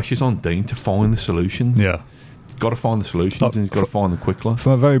obvious, the pressure's on Dean to find the solutions. Yeah, he's got to find the solutions, and he's got to find them quickly.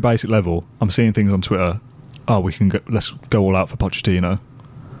 From a very basic level, I'm seeing things on Twitter. Let's go all out for Pochettino.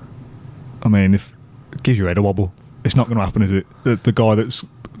 I mean, if give your head a wobble. It's not going to happen, is it? The guy that's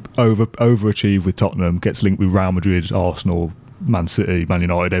overachieved with Tottenham gets linked with Real Madrid, Arsenal, Man City, Man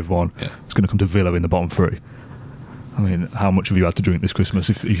United, everyone. Yeah. It's going to come to Villa in the bottom three. I mean, how much have you had to drink this Christmas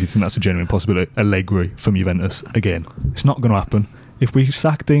if you think that's a genuine possibility? Allegri from Juventus, again. It's not going to happen. If we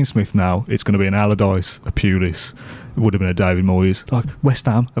sack Dean Smith now, it's going to be an Allardyce, a Pulis. It would have been a David Moyes. Like, West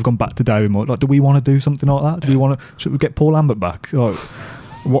Ham have gone back to David Moyes. Like, do we want to do something like that? Should we get Paul Lambert back? Like,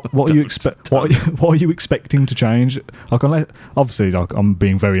 What are you expecting to change? Obviously, I'm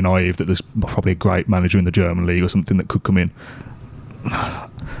being very naive that there's probably a great manager in the German league or something that could come in.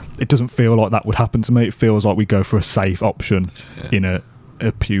 It doesn't feel like that would happen to me. It feels like we go for a safe option in a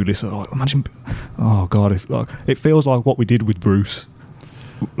Pulis. Imagine, oh God, it feels like what we did with Bruce.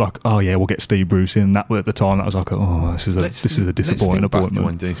 Like, oh yeah, we'll get Steve Bruce in. That at the time, that was like, oh, this is a disappointing appointment. Back to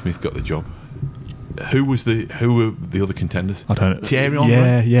when Dean Smith got the job. Who were the other contenders? I don't know. Thierry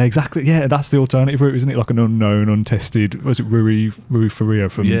Henry? Yeah, exactly. Yeah, that's the alternative route, isn't it? Like an unknown, untested. Was it Rui Faria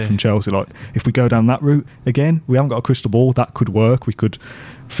from Chelsea? Like, if we go down that route again, we haven't got a crystal ball. That could work. We could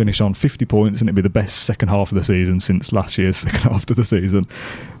finish on 50 points, and it'd be the best second half of the season since last year's second half of the season.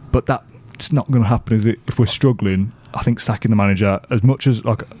 But that's not going to happen, is it? If we're struggling, I think sacking the manager, as much as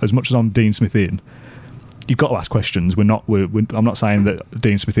I'm Dean Smith in. You've got to ask questions. I'm not saying that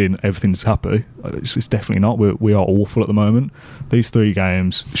Dean Smith in everything's happy. It's definitely not. We are awful at the moment. These 3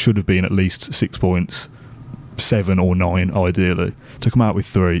 games should have been at least 6 points, 7 or 9 ideally. To come out with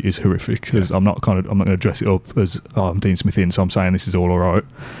 3 is horrific. Yeah. I'm not going to dress it up as I'm Dean Smith in, so I'm saying this is all right.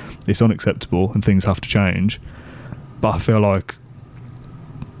 It's unacceptable and things have to change. But I feel like,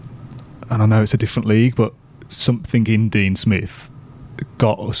 and I know it's a different league, but something in Dean Smith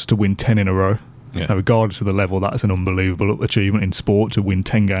got us to win 10 in a row. Yeah. Now, regardless of the level, that's an unbelievable achievement in sport to win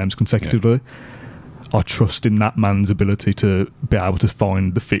 10 games consecutively. Yeah. I trust in that man's ability to be able to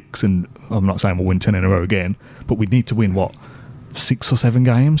find the fix, and I'm not saying we'll win 10 in a row again, but we need to win 6 or 7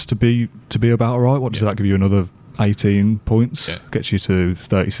 games to be about right. What does that give you? Another 18 points, gets you to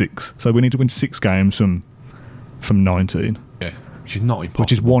 36. So we need to win 6 games from 19. Yeah, which is not impossible.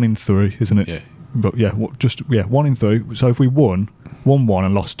 Which is 1 in 3, isn't it? Yeah, but 1 in 3. So if we won 1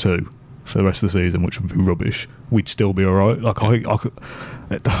 and lost 2. For the rest of the season, which would be rubbish, we'd still be alright. Like,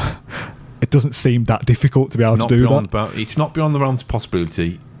 it doesn't seem that difficult to be able to do that. It's not beyond the realms of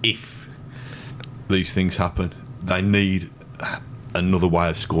possibility. If these things happen, they need another way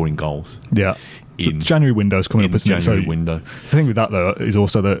of scoring goals. Yeah, the January window's coming up, isn't it? January window. The thing with that though is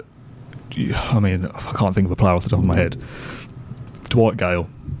also that, I mean, I can't think of a player off the top of my head. Dwight Gale.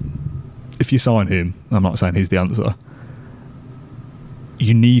 If you sign him, I'm not saying he's the answer.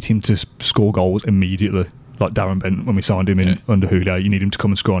 You need him to score goals immediately, like Darren Bent when we signed him in under Huda. You need him to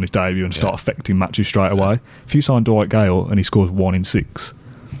come and score on his debut and start affecting matches straight away. If you sign Dwight Gale and he scores 1 in 6,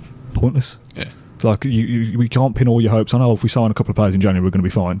 pointless. Yeah, like we can't pin all your hopes on. If we sign a couple of players in January, we're going to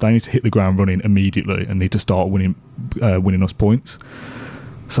be fine. They need to hit the ground running immediately and need to start winning us points.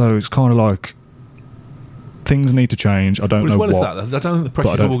 So it's kind of like things need to change. I don't know what. As well as that, I don't think the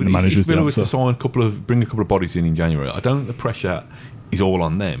pressure. If Villa was to sign bring a couple of bodies in January, I don't think the pressure is all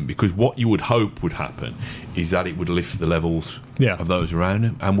on them, because what you would hope would happen is that it would lift the levels of those around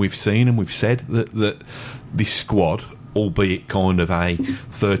him. And we've seen and we've said that this squad, albeit kind of a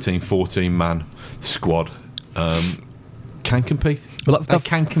 13, 14 man squad, can compete. Well, they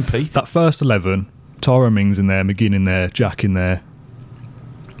can compete. That first 11, Tyrone Mings in there, McGinn in there, Jack in there,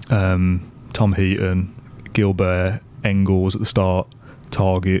 Tom Heaton, Gilbert, Engels at the start,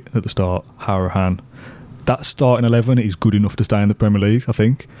 Target at the start, Harahan. That starting 11 is good enough to stay in the Premier League, I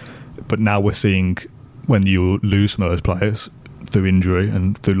think. But now we're seeing, when you lose some of those players, through injury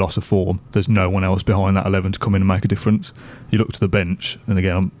and through loss of form, there's no one else behind that 11 to come in and make a difference. You look to the bench, and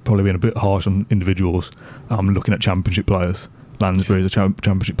again, I'm probably being a bit harsh on individuals. I'm looking at championship players. Lansbury is a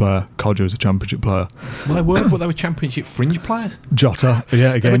championship player. Codger is a championship player. Well, they weren't, but they were championship fringe players. Jota,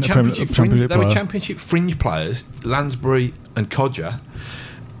 yeah, again, they were championship fringe players, Lansbury and Codger,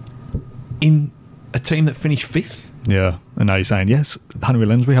 in a team that finished 5th. Yeah, and now you're saying, yes, Henry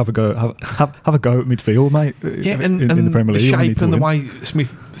Lansbury, have a go at midfield, mate. Yeah, and in the Premier League, the shape and the way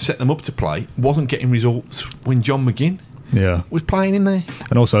Smith set them up to play wasn't getting results when John McGinn was playing in there.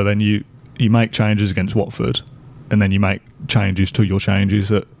 And also, then you make changes against Watford, and then you make changes to your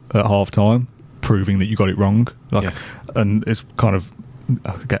changes at half time, proving that you got it wrong. And it's kind of,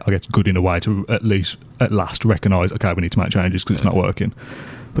 I guess, good in a way to at last recognise, okay, we need to make changes because it's not working.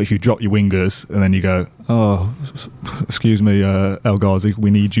 But if you drop your wingers and then you go, oh, excuse me, El Ghazi,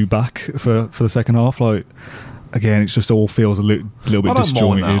 we need you back for the second half, like, again, it just all feels a little bit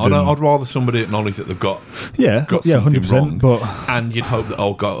disjointed. I'd rather somebody acknowledge that they've got something 100%, wrong. But and you'd hope that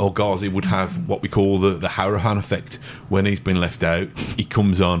El Ghazi would have what we call the Harahan effect. When he's been left out, he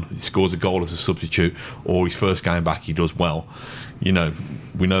comes on, he scores a goal as a substitute, or his first game back he does well. You know,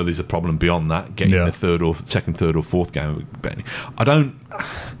 we know there's a problem beyond that, getting the third or fourth game. I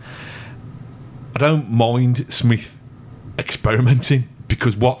don't mind Smith experimenting,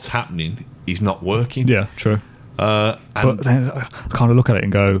 because what's happening is not working. Yeah, true. But then I kind of look at it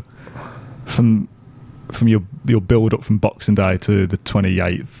and go, from your build up from Boxing Day to the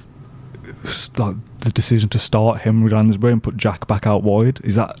 28th, like the decision to start Henry Lansbury and put Jack back out wide,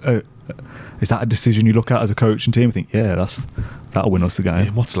 is that a decision you look at as a coaching team and think, that'll win us the game?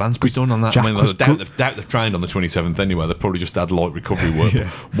 Yeah, what's Lansbury done on that? Jack, I mean, I doubt they've trained on the 27th anyway. They've probably just had light recovery work.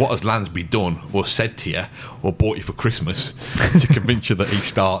 What has Lansbury done or said to you or bought you for Christmas to convince you that he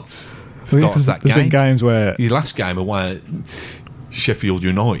starts that game? There's been games where his last game away at Sheffield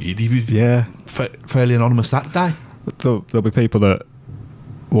United, he was fairly anonymous that day. There'll be people that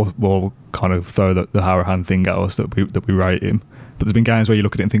will kind of throw the Harahan thing at us that we rate him. But there's been games where you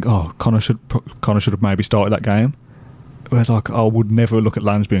look at it and think, oh, Connor should have maybe started that game. Whereas I would never look at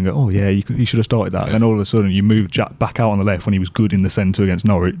Lansbury and go, oh yeah, you should have started that. And then all of a sudden you move Jack back out on the left when he was good in the centre against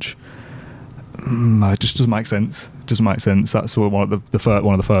Norwich. It just doesn't make sense. It doesn't make sense. That's one of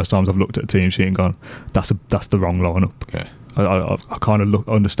the first times I've looked at a team sheet and gone, that's the wrong lineup. Yeah. I kind of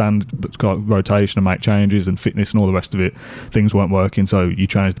understand it's got rotation and make changes and fitness and all the rest of it. Things weren't working, so you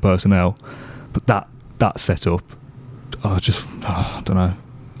changed the personnel. But that setup, I don't know.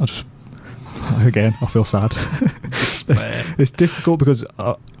 Again, I feel sad. It's difficult because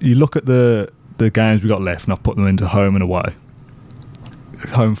you look at the games we got left, and I've put them into home and away.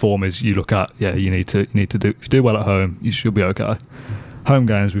 Home form is you look at, you need to do. If you do well at home, you should be okay. Home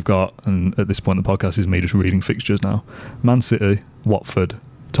games we've got, and at this point in the podcast is me just reading fixtures now. Man City, Watford,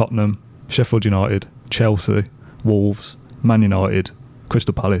 Tottenham, Sheffield United, Chelsea, Wolves, Man United,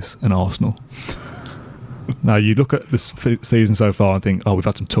 Crystal Palace and Arsenal. Now you look at this season so far and think, we've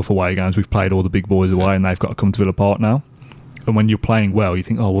had some tough away games, we've played all the big boys away and they've got to come to Villa Park now. And when you're playing well, you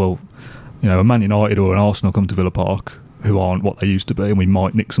think, a Man United or an Arsenal come to Villa Park who aren't what they used to be, and we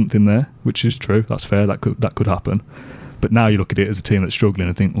might nick something there, which is true, that's fair, that could happen. But now you look at it as a team that's struggling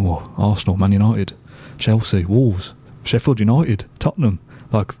and think, Arsenal, Man United, Chelsea, Wolves, Sheffield United, Tottenham,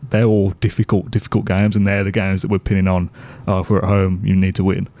 like they're all difficult games, and they're the games that we're pinning on. If we're at home, you need to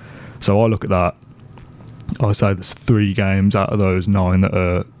win. So I look at that, I say there's 3 games out of those 9 that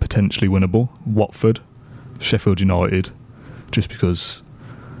are potentially winnable. Watford, Sheffield United, just because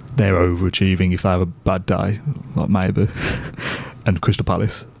they're overachieving if they have a bad day, like maybe, and Crystal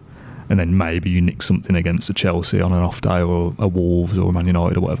Palace. And then maybe you nick something against a Chelsea on an off day, or a Wolves or a Man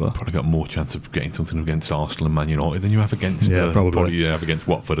United or whatever. Probably got more chance of getting something against Arsenal and Man United than you have against probably have against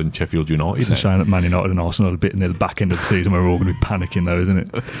Watford and Sheffield United. It's a shame that Man United and Arsenal are a bit near the back end of the season where we're all going to be panicking though, isn't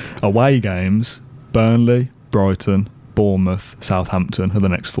it? Away games, Burnley, Brighton, Bournemouth, Southampton are the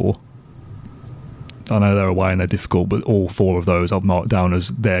next 4. I know they're away and they're difficult, but all 4 of those I've marked down as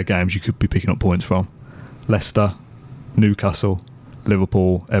their games you could be picking up points from. Leicester, Newcastle,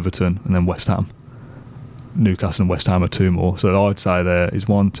 Liverpool, Everton, and then West Ham. Newcastle and West Ham are 2 more. So I'd say there is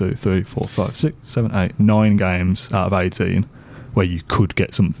 1, 2, 3, 4, 5, 6, 7, 8, 9 games out of 18 where you could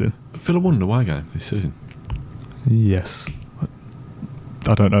get something. Villa won an away game this season. Yes.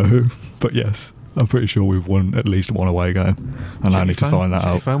 I don't know who, but yes. I'm pretty sure we've won at least 1 away game, and I need to find that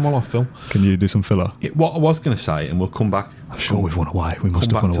out. Phone while off, Phil. Can you do some filler? What I was going to say, and we'll come back. I'm sure we've won away. We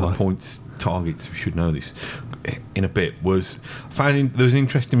must have won away. Come back to the points targets. We should know this in a bit. There was an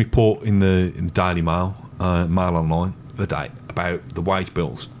interesting report in the Daily Mail, Mail Online, the day about the wage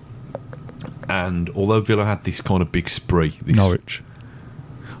bills, And although Villa had this kind of big spree, Norwich.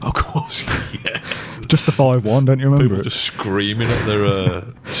 Of course, yeah. Just the 5-1, don't you remember? People just screaming at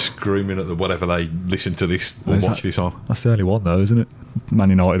their whatever they listen to this or watch this on. That's the only one though, isn't it? Man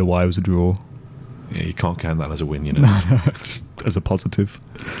United away was a draw. Yeah, you can't count that as a win, you know. No, just as a positive.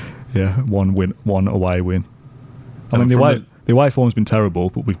 Yeah, one away win. I mean, the away form's been terrible,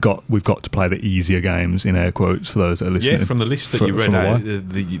 but we've got to play the easier games in air quotes for those that are listening. Yeah, from the list that you read out,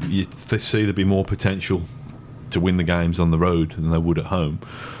 you see there'd be more potential to win the games on the road than they would at home.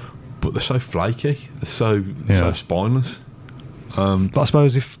 But they're so flaky, they're so spineless. But I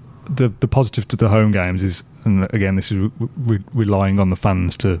suppose if the positive to the home games is, and again this is relying on the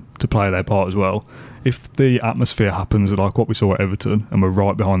fans to play their part as well. If the atmosphere happens like what we saw at Everton, and we're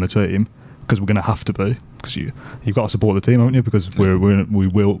right behind the team, because we're going to have to be, because you've got to support the team, haven't you? Because we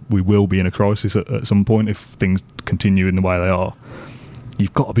will be in a crisis at some point if things continue in the way they are.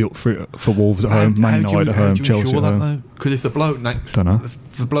 You've got to be up for Wolves at home, Man United at home, Chelsea at home. Because if the bloke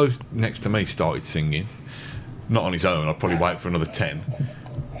next to me started singing, not on his own, I'd probably wait for another 10.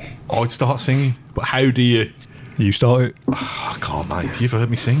 I'd start singing. But how do you? You start it. Oh, I can't, mate. You've heard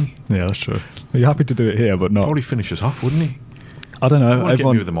me sing. Yeah, that's true. You're happy to do it here, but not. Probably finish us off, wouldn't he? I don't know. Get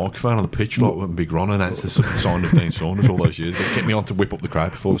me with the microphone on the pitch, like when Big Ron announced the sign of Dean Saunders all those years. Get me on to whip up the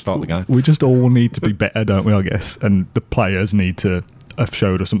crowd before we start the game. We just all need to be better, don't we? I guess, and the players need to have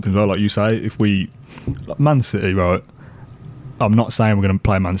showed us something as well. Like you say, if we Man City, right? I'm not saying we're going to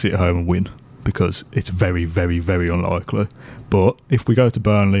play Man City at home and win, because it's very, very, very unlikely. But if we go to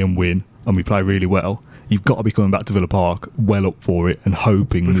Burnley and win, and we play really well, you've got to be coming back to Villa Park well up for it and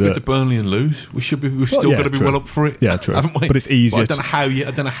hoping that. If we go to Burnley and lose, we've still got to be well up for it. Yeah, true. Haven't we? But it's easier. Well,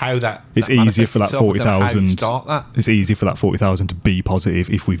 I don't know how that. It's easier for that 40,000. It's easier for that 40,000 to be positive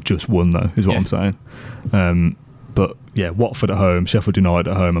if we've just won, though. Is what I'm saying. But yeah, Watford at home, Sheffield United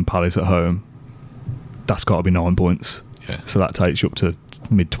at home, and Palace at home. That's got to be 9 points. Yeah. So that takes you up to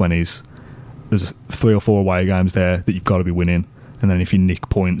mid-20s. There's 3 or 4 away games there that you've got to be winning. And then if you nick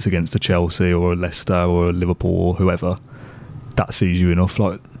points against a Chelsea or a Leicester or a Liverpool or whoever, that sees you enough.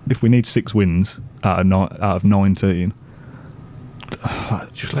 Like, if we need 6 wins out of 19,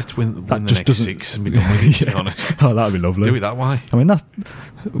 just let's win the next 6 and be done with it, to be honest. Oh, that'd be lovely. Do it that way. I mean,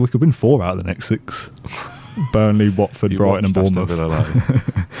 we could win 4 out of the next 6. Burnley, Watford, Brighton and Bournemouth.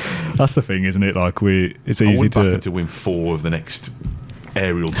 That's the thing, isn't it? Like it's easy to win 4 of the next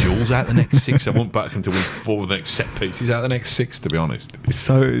aerial duels out the next 6. I want back to win 4 of the next set pieces out the next 6, to be honest. It's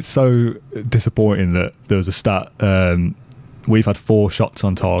so disappointing that there was a stat. We've had 4 shots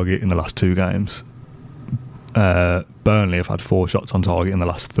on target in the last 2 games. Burnley have had 4 shots on target in the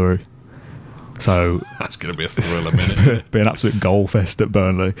last 3. So that's going to be a thriller, minute. Be an absolute goal fest at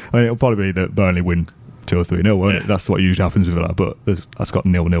Burnley. I mean, it'll probably be that Burnley win 2 or 3-0, won't it? That's what usually happens with that. But that's got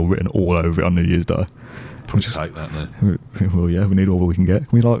 0-0 written all over it on New Year's Day. Probably take that now. Well, yeah, we need all we can get.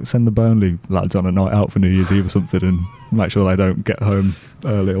 Can we send the Burnley lads on a night out for New Year's Eve or something and make sure they don't get home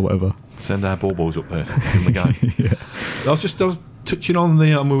early or whatever? Send our ball-boys up there in the game. Yeah. I was touching on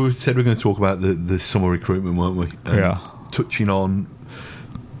we said we were going to talk about the summer recruitment, weren't we? Yeah. Touching on,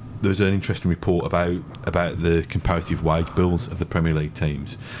 there was an interesting report about the comparative wage bills of the Premier League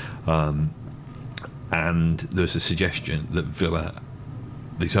teams, and there was a suggestion that Villa,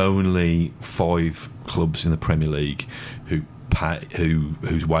 there's only 5 clubs in the Premier League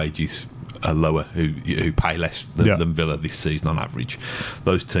whose wages are lower, who pay less than Villa this season on average.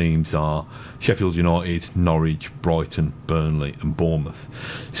 Those teams are Sheffield United, Norwich, Brighton, Burnley and Bournemouth.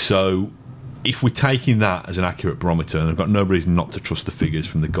 So if we're taking that as an accurate barometer, and I've got no reason not to trust the figures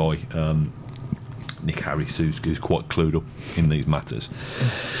from the guy Nick Harris, who's quite clued up in these matters,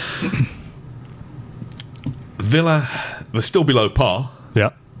 Villa were still below par,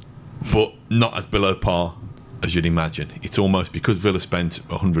 but not as below par as you'd imagine. It's almost because Villa spent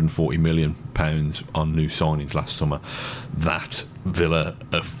 £140 million on new signings last summer that Villa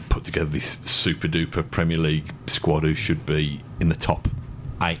have put together this super duper Premier League squad who should be in the top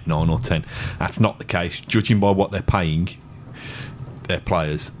 8, 9 or 10. That's not the case. Judging by what they're paying their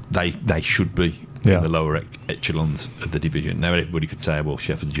players, they should be in the lower echelons of the division. Now everybody could say, well,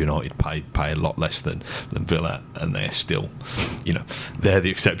 Sheffield United pay a lot less than Villa, and they're still, they're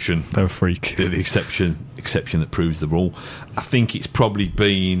the exception. They're a freak. They're the exception that proves the rule. I think it's probably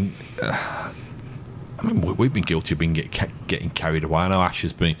been we've been guilty of getting carried away. I know Ash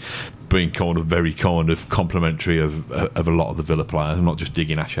has been very complimentary of a lot of the Villa players. I'm not just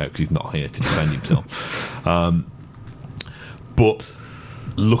digging Ash out because he's not here to defend himself. But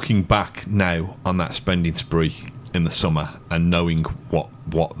looking back now on that spending spree in the summer and knowing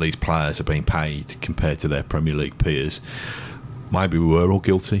what these players are being paid compared to their Premier League peers, maybe we were all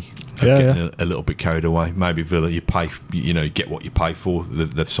guilty getting a little bit carried away. Maybe Villa, you get what you pay for.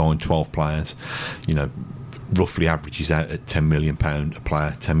 They've signed 12 players, roughly averages out at £10 million a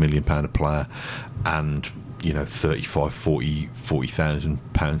player, £10 million a player, and 35,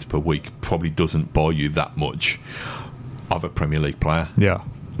 40,000 pounds per week probably doesn't buy you that much of a Premier League player. Yeah.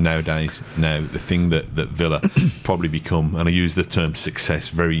 Nowadays, the thing that Villa probably become, and I use the term success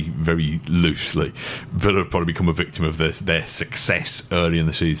very, very loosely, Villa have probably become a victim of their success early in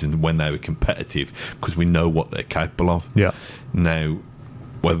the season when they were competitive, because we know what they're capable of. Yeah. Now,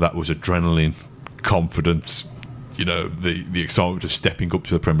 whether that was adrenaline, confidence, the excitement of stepping up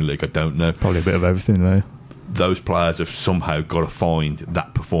to the Premier League, I don't know. Probably a bit of everything, though. Those players have somehow got to find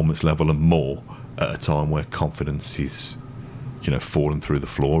that performance level and more at a time where confidence is falling through the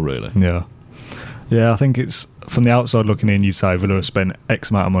floor, really. Yeah, I think it's, from the outside looking in, you'd say Villa have spent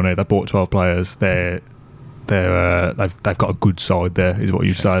X amount of money, they bought 12 players, they've got a good side there, is what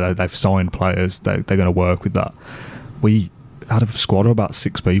you'd say. They've signed players, they're going to work with that. We had a squad of about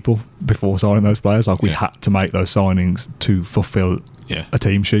 6 people before signing those players. We had to make those signings to fulfil a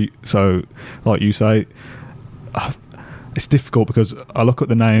team sheet. So, like you say, it's difficult because I look at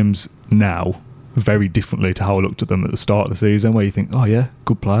the names now very differently to how I looked at them at the start of the season, where you think, oh yeah,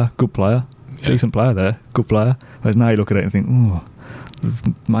 good player, decent player there, good player. Whereas now you look at it and think,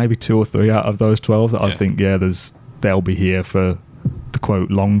 maybe 2 or 3 out of those 12 that I think, they'll be here for the quote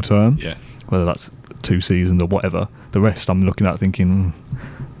long term. Yeah. Whether that's 2 seasons or whatever. The rest I'm looking at thinking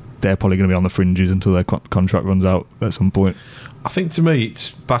they're probably going to be on the fringes until their contract runs out at some point. I think to me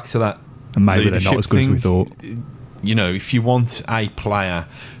it's back to that. And maybe they're not as good as we thought. If you want a player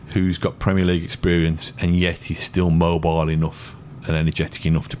who's got Premier League experience and yet he's still mobile enough and energetic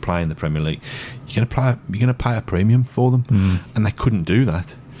enough to play in the Premier League, you're going to pay a premium for them, and they couldn't do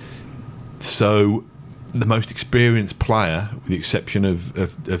that. So the most experienced player, with the exception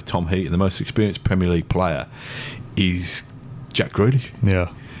of Tom Heaton, the most experienced Premier League player is Jack Grealish.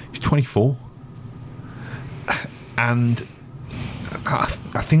 Yeah, he's 24, and I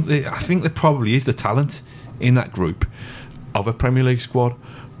think there probably is the talent in that group of a Premier League squad,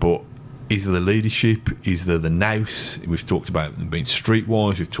 but is there the leadership? Is there the nous? We've talked about them being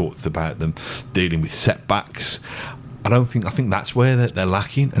streetwise. We've talked about them dealing with setbacks. I think that's where they're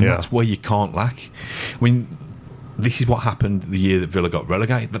lacking, and that's where you can't lack. I mean, this is what happened the year that Villa got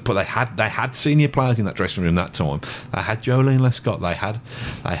relegated. But they had senior players in that dressing room that time. They had Jolene Lescott.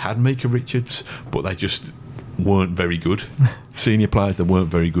 They had Mika Richards, but they just weren't very good senior players. They weren't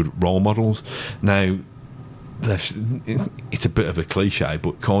very good role models. Now, it's a bit of a cliche,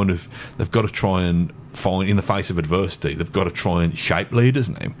 but kind of they've got to try and find, in the face of adversity, they've got to try and shape leaders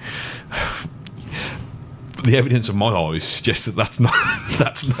now. The evidence of my eyes suggests that's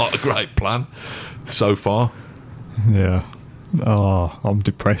not a great plan so far. Yeah. Oh, I'm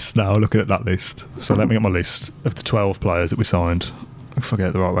depressed now looking at that list. So let me get my list of the 12 players that we signed. If I get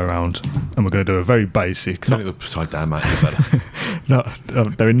it the right way around, and we're going to do a very basic. Turn it upside down, mate. Better. No,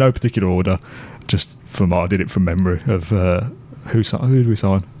 they're in no particular order. Just from I did it from memory of who did we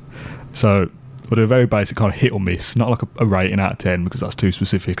sign. So we'll do a very basic kind of hit or miss, not like a rating out of 10 because that's too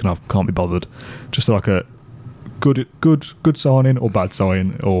specific and I can't be bothered. Just like a good signing or bad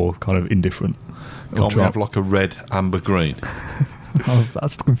signing or kind of indifferent. Can't we have like a red, amber, green?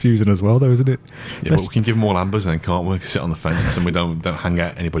 That's confusing as well, though, isn't it? Yeah, but we can give them all ambers then, can't we? Sit on the fence and we don't hang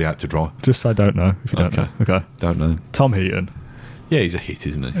anybody out to dry. Just say don't know if you don't know. Okay. Don't know. Tom Heaton. Yeah, he's a hit,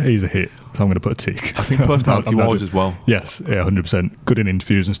 isn't he? He's a hit. So I'm going to put a tick. I think personality-wise as well. Yes, yeah, 100%. Good in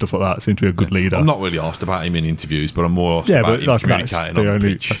interviews and stuff like that. Seems to be a good leader. I'm not really asked about him in interviews, but I'm more asked about him communicating on the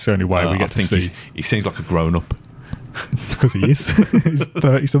pitch. That's the only way we get to see. He seems like a grown-up. Because he is. He's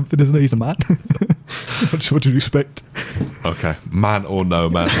 30-something, isn't he? He's a man. What do you expect? Okay. Man or no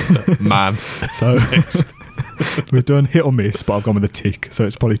man? Man. So we've done hit or miss, but I've gone with a tick. So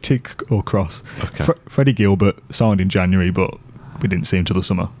it's probably tick or cross. Okay. Freddie Gilbert signed in January, but we didn't see him till the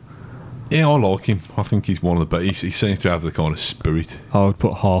summer. Yeah, I like him. I think he's one of the best. He seems to have the kind of spirit. I would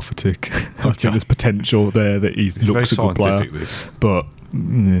put half a tick. I think there's potential there that he looks a good player. This. But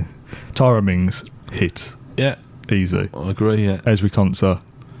Tyrone Mings, hit. Yeah. Easy. I agree, yeah. Ezri Konsa,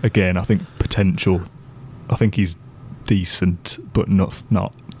 again, I think potential. I think he's decent, but not.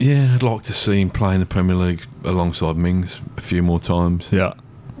 Yeah, I'd like to see him play in the Premier League alongside Mings a few more times. Yeah.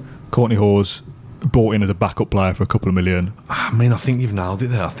 Courtney Hawes, brought in as a backup player for a couple of million. I mean, I think you've nailed it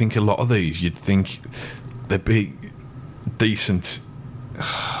there. I think a lot of these, you'd think they'd be decent.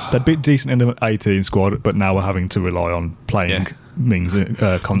 They'd be decent in the 18 squad, but now we're having to rely on playing Mings,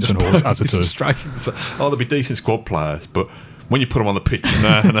 Konsa and Hawes as a two. They'd be decent squad players, but When you put him on the pitch,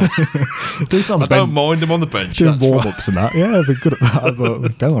 no. I don't mind him on the bench. Doing warm-ups and that. Yeah, they're good at that, but we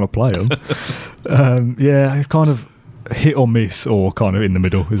don't want to play them. It's kind of hit or miss, or kind of in the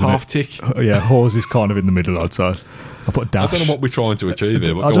middle, isn't Half it? tick. Yeah, Hawes is kind of in the middle, I'd say. I put a dash. I don't know what we're trying to achieve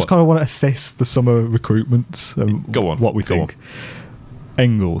here. But I just kind of want to assess the summer recruitments and what we think.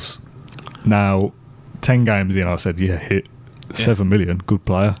 Engels. Now, 10 games in, I said, hit 7 million. Good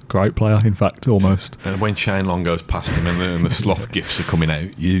player. Great player, in fact, almost. Yeah. And when Shane Long goes past him and the sloth gifts are coming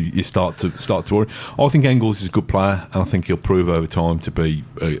out, you start to worry. I think Engels is a good player, and I think he'll prove over time to be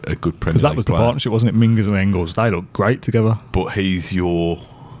a good Premier League player. Because that was the partnership, wasn't it? Mingers and Engels. They look great together. But he's your...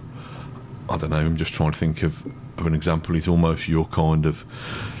 I don't know, I'm just trying to think of an example. He's almost your kind of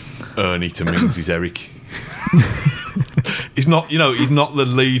Ernie to Mings' Eric. He's not the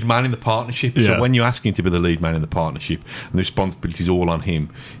lead man in the partnership. So when you ask him to be the lead man in the partnership and the responsibility's all on him,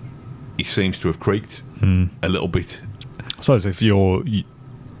 he seems to have creaked a little bit. I suppose if you've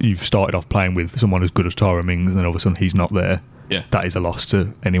started off playing with someone as good as Tyrone Mings and then all of a sudden he's not there, that is a loss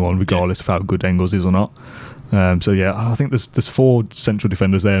to anyone, regardless of how good Engels is or not. I think there's 4 central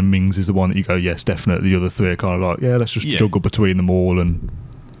defenders there, and Mings is the one that you go, yes, definitely. The other 3 are kind of like, let's just juggle between them all and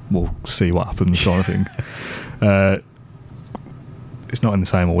we'll see what happens, kind of thing. It's not in the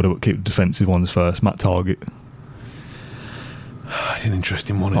same order, but keep the defensive ones first. Matt Target. It's an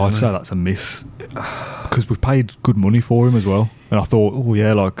interesting one, isn't I'd say that's a miss. Because we've paid good money for him as well. And I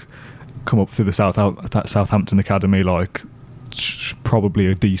thought, come up through the Southampton Academy, probably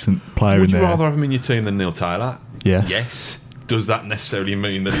a decent player in there. Would you rather have him in your team than Neil Taylor? Yes. Does that necessarily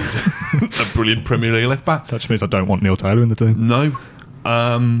mean that he's a brilliant Premier League left back? That just means I don't want Neil Taylor in the team. No.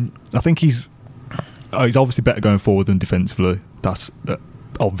 I think he's obviously better going forward than defensively. That's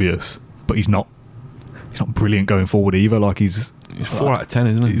obvious. But he's not brilliant going forward either. He's 4 out of 10,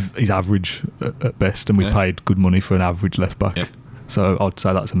 isn't he? He's average at best, and we've paid good money for an average left back. Yeah. So I'd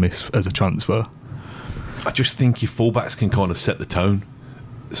say that's a miss as a transfer. I just think your fullbacks can kind of set the tone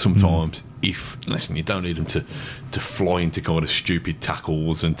sometimes. Listen, you don't need them to fly into kind of stupid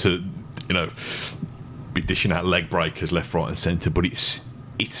tackles and to be dishing out leg breakers left, right, and centre. But it's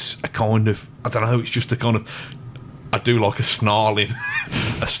a kind of, I don't know. It's just a kind of, I do like a snarling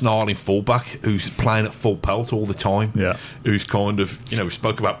fullback who's playing at full pelt all the time. Yeah, who's kind of, we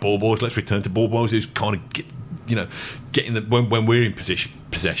spoke about ball boys. Let's return to ball boys. Who's kind of getting the when we're in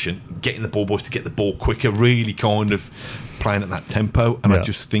possession, getting the ball boys to get the ball quicker. Really kind of playing at that tempo. And I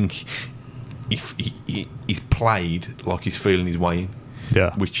just think if he's played like he's feeling his way in,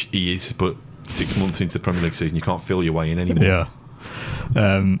 which he is, but 6 months into the Premier League season, you can't feel your way in anymore.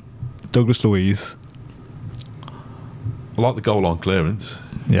 Yeah. Douglas Luiz. I like the goal line clearance.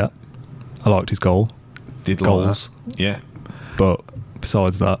 Yeah. I liked his goal. Did goals. Like that. Yeah. But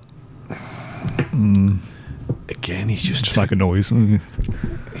besides that, again, he's just like a noise.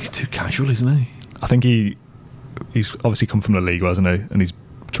 He's too casual, isn't he? I think he's obviously come from the league, hasn't he? And he's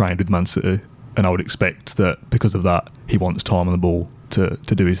trained with Man City. And I would expect that because of that, he wants time on the ball to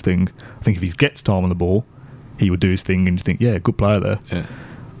do his thing. I think if he gets time on the ball, he would do his thing, and you think, good player there. Yeah.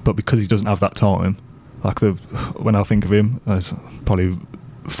 But because he doesn't have that time, when I think of him, it's probably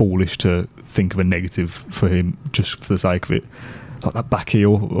foolish to think of a negative for him just for the sake of it. Like that back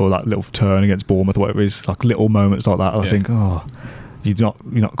heel or that little turn against Bournemouth or whatever it is, like little moments like that. I think, you're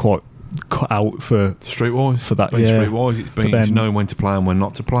not quite cut out for streetwise for that. Streetwise, it's been knowing when to play and when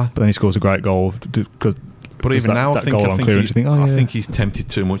not to play. But then he scores a great goal. But even now, I think he's tempted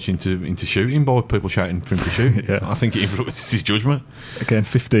too much into shooting by people shouting for him to shoot. I think it influences his judgment. Again,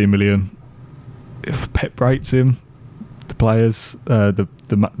 15 million. If Pep rates him, the players, the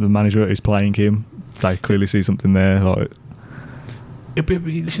manager is playing him, they clearly see something there.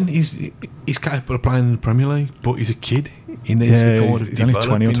 Listen, he's capable of playing in the Premier League, but he's a kid. He needs to kind of he's only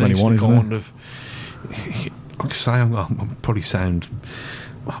 20 or 21, isn't he? Like I say, I'm probably sound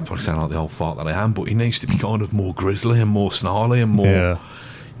like the old fart that I am, but he needs to be kind of more grisly and more snarly and more. Yeah.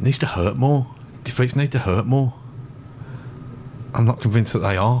 He needs to hurt more. Defeats need to hurt more. I'm not convinced that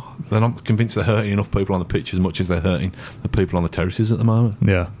they are. They're not convinced they're hurting enough people on the pitch as much as they're hurting the people on the terraces at the moment.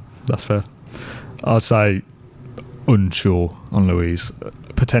 Yeah, that's fair. I'd say unsure on Luiz.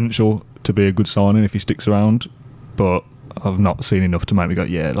 Potential to be a good signing if he sticks around, but I've not seen enough to make me go,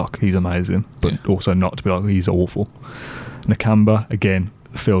 he's amazing, but also not to be like, he's awful. Nakamba, again,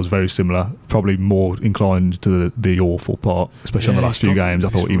 feels very similar, probably more inclined to the awful part, especially on the last few games. I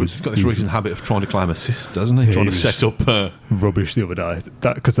thought he's got this recent habit of trying to claim assists, hasn't he? Trying to set up rubbish the other day,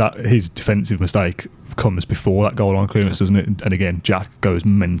 because his defensive mistake comes before that goal line clearance, doesn't it? And again, Jack goes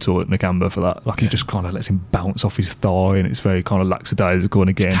mental at Nakamba for that. Like, he just kind of lets him bounce off his thigh, and it's very kind of lackadaisical. And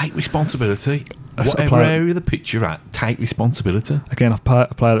again, take responsibility. Whatever area of the pitch you're at, take responsibility. Again, a player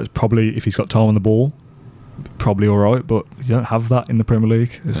that's probably, if he's got time on the ball, probably all right, but you don't have that in the Premier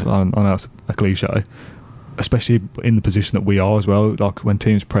League. I know that's a cliche, especially in the position that we are as well. Like, when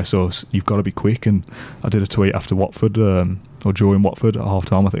teams press us, you've got to be quick. And I did a tweet after Watford, or during Watford at half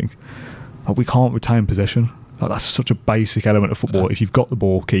time, I think. Like, we can't retain possession. Like, that's such a basic element of football. If you've got the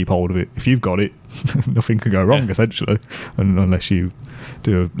ball, keep hold of it. If you've got it, nothing can go wrong, essentially, unless you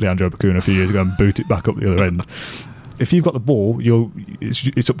do a Leandro Bacuna a few years ago and boot it back up the other end. If you've got the ball,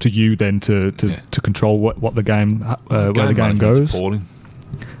 it's up to you then to control what the game where the game goes. Appalling.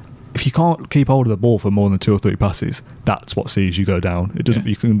 If you can't keep hold of the ball for more than 2 or 3 passes, that's what sees you go down. It doesn't.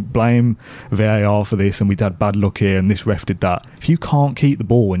 You can blame VAR for this, and we had bad luck here, and this ref did that. If you can't keep the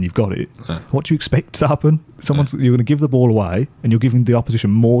ball when you've got it, what do you expect to happen? You're going to give the ball away, and you're giving the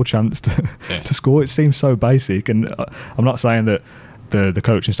opposition more chance to score. It seems so basic, and I'm not saying that the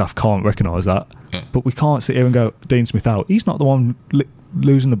coaching staff can't recognise that, but we can't sit here and go, Dean Smith out. He's not the one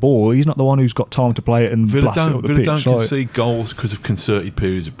losing the ball. He's not the one who's got time to play it and blast it up the pitch. Don't concede goals because of concerted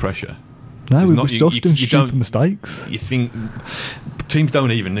periods of pressure. No, we've sussed in stupid mistakes. You think teams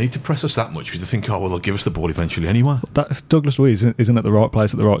don't even need to press us that much because they think, oh, well, they'll give us the ball eventually anyway. If Douglas Luiz isn't at the right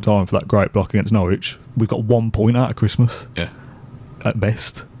place at the right time for that great block against Norwich, we've got 1 point out of Christmas. Yeah. At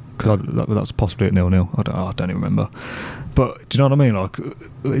best. Because that's possibly at 0-0. I don't even remember. But do you know what I mean? Like,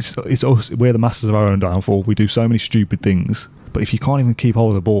 it's us. We're the masters of our own downfall. We do so many stupid things. But if you can't even keep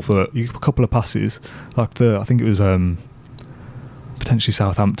hold of the ball for a couple of passes, like I think it was potentially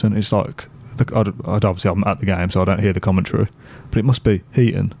Southampton. It's like I'm at the game, so I don't hear the commentary. But it must be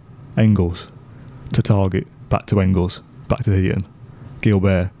Heaton, Engels to target, back to Engels, back to Heaton,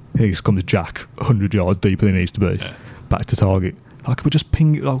 Gilbert. Here comes Jack, 100 yards deeper than he needs to be, back to target. Like, we're just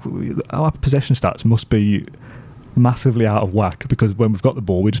ping. Like, our possession stats must be massively out of whack, because when we've got the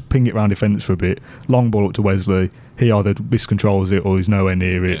ball, we just ping it around defence for a bit. Long ball up to Wesley. He either miscontrols it, or he's nowhere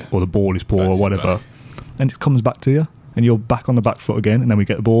near it, or the ball is poor, or whatever, and it comes back to you, and you're back on the back foot again. And then we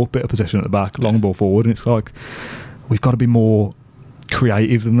get the ball, bit of possession at the back, long ball forward, and it's like, we've got to be more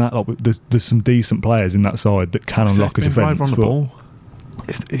creative than that. Like, there's some decent players in that side that can unlock a defence. Right on the ball.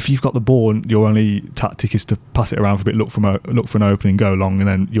 If you've got the ball and your only tactic is to pass it around for a bit, look for an opening, go long, and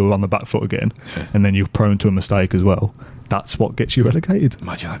then you're on the back foot again, and then you're prone to a mistake as well, that's what gets you relegated.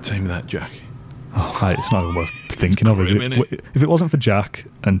 Imagine that team with that Jack. Oh, hey, it's not even worth thinking of, is it? If it wasn't for Jack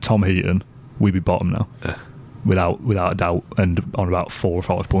and Tom Heaton, we'd be bottom now, without a doubt, and on about 4 or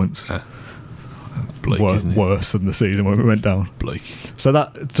 5 points. Bleak, worse than the season when we went down. Bleak. So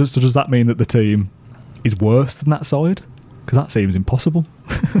does that mean that the team is worse than that side? Because that seems impossible.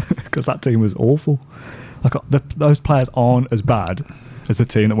 Because that team was awful. Like, those players aren't as bad as the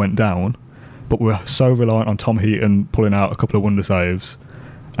team that went down, but we're so reliant on Tom Heaton pulling out a couple of wonder saves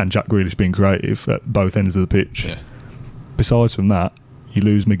and Jack Grealish being creative at both ends of the pitch. Yeah. Besides from that, you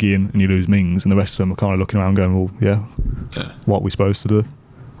lose McGinn and you lose Mings, and the rest of them are kind of looking around going, well, what are we supposed to do?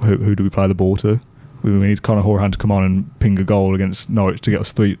 Who do we play the ball to? We need Conor Hourihane to come on and ping a goal against Norwich to get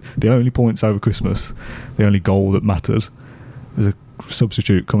us 3. The only points over Christmas, the only goal that mattered, was a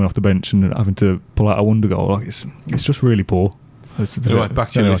substitute coming off the bench and having to pull out a wonder goal. Like, it's just really poor. Right,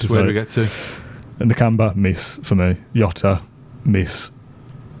 back to your list. Where do we get to? And Nakamba, miss for me. Jota, miss.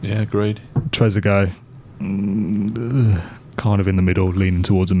 Yeah, agreed. Trezeguet, kind of in the middle, leaning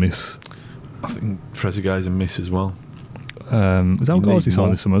towards a miss. I think Trezeguet's a miss as well. Was El Ghazi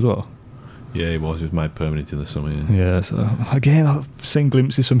signed this summer as well? Yeah, he was made permanent in the summer. Yeah, so again, I've seen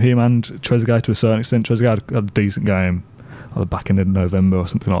glimpses from him and Trezeguet to a certain extent. Trezeguet had a decent game at the back end of November or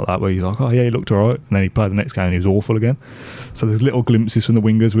something like that, where he's like, oh yeah, he looked alright, and then he played the next game and he was awful again. So there's little glimpses from the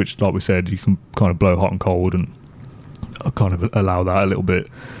wingers, which, like we said, you can kind of blow hot and cold and kind of allow that a little bit.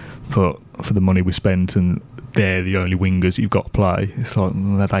 But for the money we spent, and they're the only wingers you've got to play, it's like,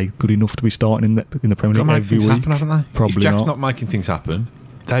 are they good enough to be starting in the Premier League every week? Happen, haven't they? Probably if Jack's not making things happen,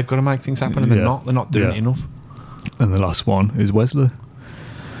 they've got to make things happen, and they're not doing it enough. And the last one is Wesley,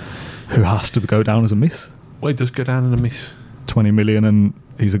 who has to go down as a miss. Well, he does go down as a miss. 20 million, and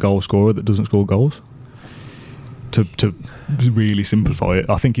he's a goal scorer that doesn't score goals. To really simplify it,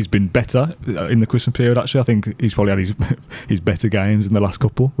 I think he's been better in the Christmas period. Actually, I think he's probably had his better games in the last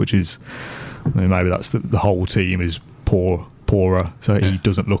couple, which is, maybe that's the whole team is poorer, so he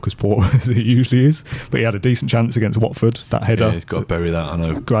doesn't look as poor as he usually is. But he had a decent chance against Watford. That header, he's got to bury that. I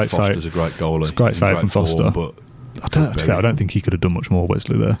know. Great Foster's save. a great goalie. It's a great save from Foster. But I don't think he could have done much more,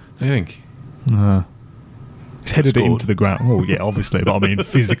 Wesley, there. You think? He's headed it into the ground. Well, yeah, obviously, but I mean,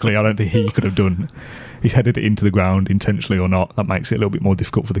 physically, I don't think he could have done. He's headed it into the ground intentionally or not. That makes it a little bit more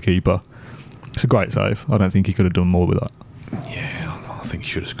difficult for the keeper. It's a great save. I don't think he could have done more with that. Yeah, I think he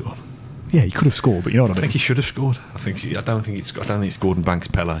should have scored. Yeah, he could have scored, but you know what I mean. I think he should have scored. I don't think it's Gordon Banks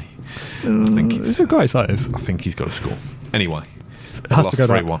Pele. I think it's a great save. I think he's got to score. Anyway, it has to go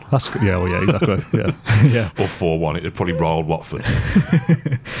 3-1. Yeah, well, yeah, exactly. Yeah. Or 4-1. It'd probably rolled Watford.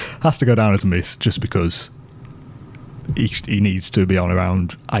 Has to go down as a miss just because he needs to be on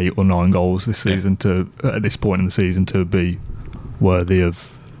around 8 or 9 goals this season at this point in the season to be worthy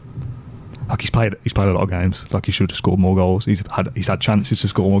of. Like he's played a lot of games. Like he should have scored more goals. He's had chances to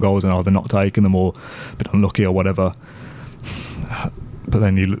score more goals and either not taken them or been unlucky or whatever. But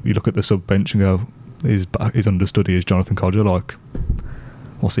then you look at the sub bench and go, his understudy is Jonathan Codger. Like,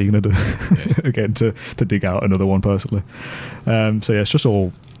 what's he going to do again to dig out another one personally? So yeah, it's just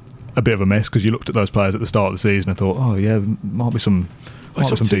all a bit of a mess because you looked at those players at the start of the season and thought, oh yeah, might be some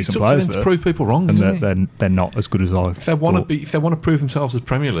decent players there. To prove people wrong, and they're not as good as I. If they want to prove themselves as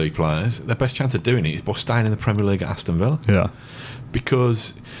Premier League players, their best chance of doing it is by staying in the Premier League at Aston Villa. Yeah,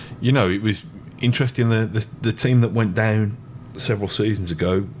 because it was interesting the team that went down several seasons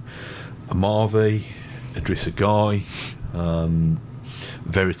ago, Amavi, Idrissa Gueye,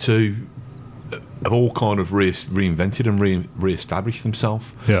 Veretout, have all kind of reinvented and re-established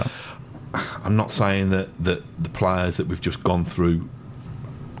themselves. Yeah, I'm not saying that the players that we've just gone through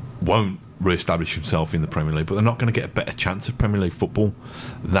won't re-establish himself in the Premier League, but they're not going to get a better chance of Premier League football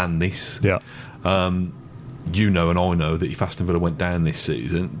than this. Yeah. And I know that if Aston Villa went down this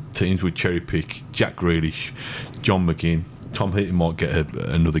season, teams would cherry pick Jack Grealish, John McGinn, Tom Heaton might get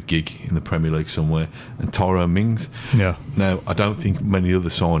another gig in the Premier League somewhere, and Tyrone Mings. Yeah. Now, I don't think many other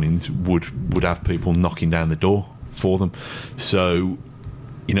signings would have people knocking down the door for them. So,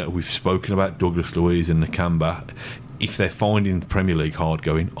 we've spoken about Douglas Luiz and Nakamba. If they're finding the Premier League hard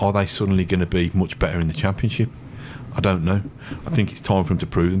going, are they suddenly going to be much better in the Championship? I don't know. I think it's time for them to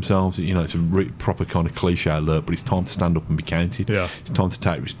prove themselves. It's a proper kind of cliche alert, but it's time to stand up and be counted. Yeah. It's time to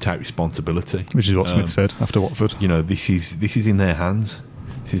take responsibility. Which is what Smith said after Watford. This is in their hands.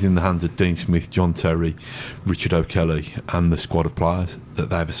 This is in the hands of Dean Smith, John Terry, Richard O'Kelly, and the squad of players that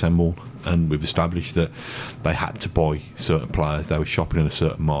they've assembled. And we've established that they had to buy certain players. They were shopping in a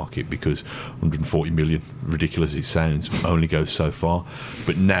certain market because 140 million, ridiculous as it sounds, only goes so far.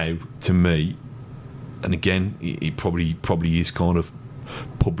 But now, to me, and again, it probably is kind of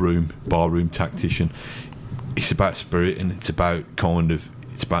barroom tactician. It's about spirit, and it's about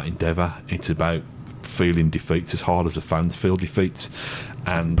endeavour. It's about feeling defeats as hard as the fans feel defeats.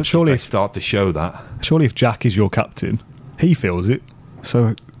 And but surely, if they start to show that, surely if Jack is your captain, he feels it.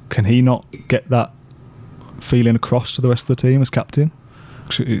 So can he not get that feeling across to the rest of the team as captain?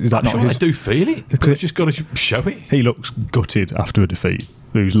 Is that not his? I do feel it, but they've just got to show it. He looks gutted after a defeat.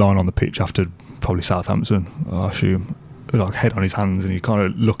 He was lying on the pitch after probably Southampton, I assume, like head on his hands, and you kind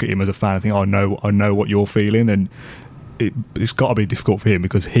of look at him as a fan and think, I know what you're feeling, and it's got to be difficult for him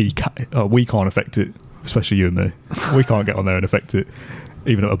because we can't affect it, especially you and me. We can't get on there and affect it,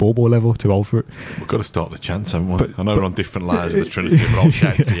 even at a ball boy level, too old for it. We've got to start the chance, haven't we? I know we're on different layers of the Trinity, but I'll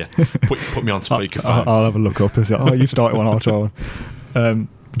shout to you. Put me on speakerphone. I'll have a look up and say, you've started one, I'll try one.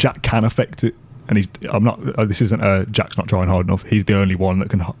 Jack can affect it, and this isn't Jack's not trying hard enough. He's the only one that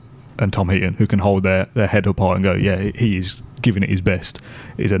can, and Tom Heaton, who can hold their head up high and go, yeah, he is giving it his best.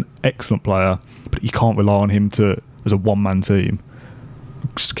 He's an excellent player, but you can't rely on him as a one-man team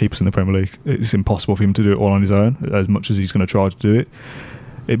to keep us in the Premier League. It's impossible for him to do it all on his own, as much as he's going to try to do it.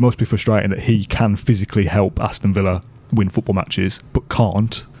 It must be frustrating that he can physically help Aston Villa win football matches, but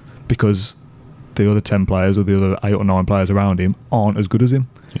can't because the other 10 players or the other 8 or 9 players around him aren't as good as him.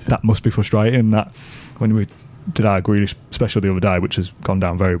 Yeah. That must be frustrating. That when we did our Grealish special the other day, which has gone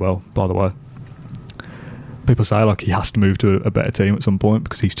down very well, by the way, people say like he has to move to a better team at some point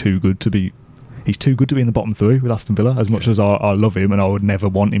because he's too good to be in the bottom 3 with Aston Villa. As much as I love him and I would never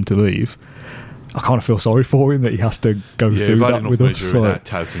want him to leave, I kind of feel sorry for him that he has to go through that with us. Without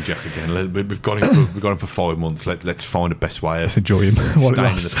touting Jack again, we've got him for 5 months. Let's find the best way of enjoy him staying in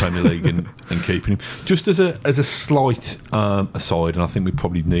the Premier League and keeping him. Just as a slight aside, and I think we're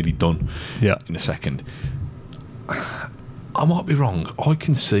probably nearly done. In a second. I might be wrong. I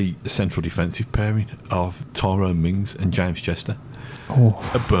can see a central defensive pairing of Tyrone Mings and James Chester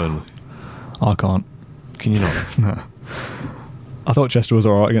at Burnley. I can't. Can you not? No. I thought Chester was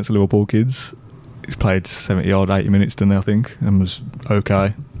alright against the Liverpool kids. He's played 70-odd, 80 minutes, didn't he, I think, and was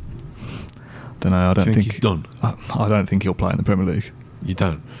okay. Don't know. I don't think he's done. I don't think he'll play in the Premier League. You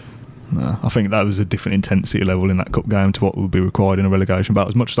don't? No, I think that was a different intensity level in that cup game to what would be required in a relegation battle.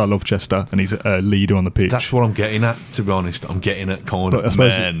 As much as I love Chester and he's a leader on the pitch, that's what I'm getting at. To be honest, I'm getting at kind of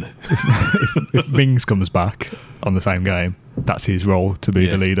men. If Mings comes back on the same game, that's his role to be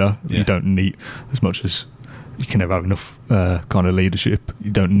the leader. You don't need, as much as you can never have enough kind of leadership,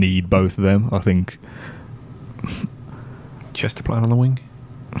 you don't need both of them. I think Chester playing on the wing.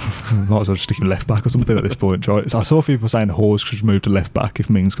 Might as well just stick him left back or something at this point, right? So I saw people saying Hawes should move to left back if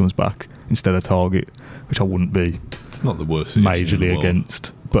Mings comes back instead of Target, which I wouldn't be. It's not the worst majorly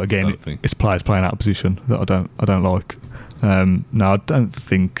against, but again, it's players playing out of position that I don't like. No, I don't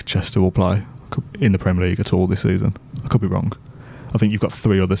think Chester will play in the Premier League at all this season. I could be wrong. I think you've got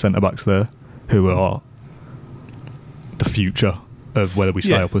 3 other centre backs there who are the future of whether we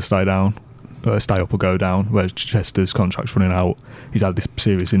stay up or stay down. Stay up or go down, whereas Chester's contract's running out. He's had this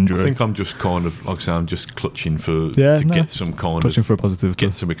serious injury. I think I'm just kind of, like I say, I'm just clutching get some kind clutching for a positive,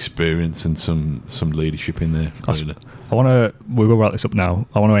 get some experience and some leadership in there. I want to. We will wrap this up now.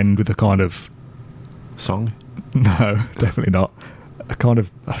 I want to end with a kind of song. No, definitely not. A kind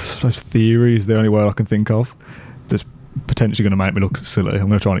of, I suppose, theory is the only word I can think of. That's potentially going to make me look silly. I'm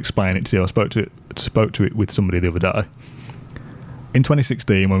going to try and explain it to you. I spoke to it with somebody the other day. In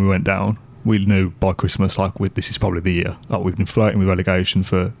 2016, when we went down, we knew by Christmas, this is probably the year. Like, we've been flirting with relegation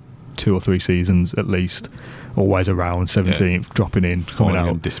for 2 or 3 seasons at least, always around 17th, dropping in, coming out,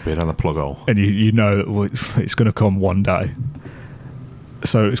 and disappeared on the plug hole. And you know that it's going to come one day.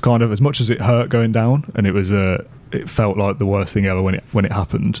 So it's kind of, as much as it hurt going down, and it felt like the worst thing ever when it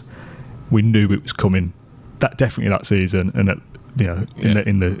happened. We knew it was coming. That definitely that season, and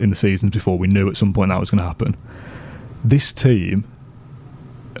in the seasons before, we knew at some point that was going to happen. This team,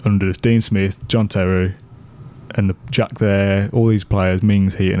 under Dean Smith, John Terry, and the Jack there, all these players,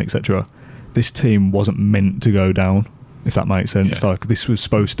 Mings, Heaton, etc. This team wasn't meant to go down, if that makes sense. Like, this was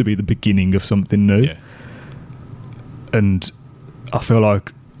supposed to be the beginning of something new. Yeah. And I feel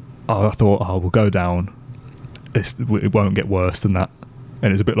like I thought, we'll go down. It won't get worse than that. And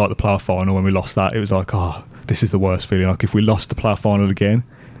it was a bit like the Plough final when we lost that. It was like, this is the worst feeling. Like, if we lost the Plough final again,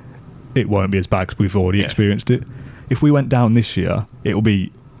 it won't be as bad because we've already experienced it. If we went down this year, it will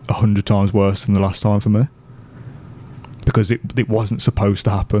be 100 times worse than the last time for me, because it wasn't supposed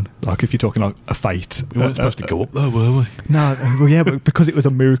to happen. Like, if you're talking like a fate, we weren't supposed to go up there, were we? No, well, yeah, but because it was a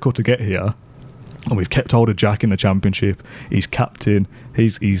miracle to get here, and we've kept hold of Jack in the Championship. He's captain.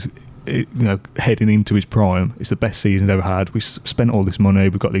 He's heading into his prime. It's the best season he's ever had. We spent all this money.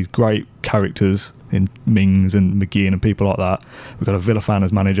 We've got these great characters in Mings and McGinn and people like that. We've got a Villa fan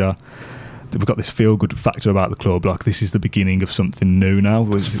as manager. We've got this feel-good factor about the club. Like, this is the beginning of something new now.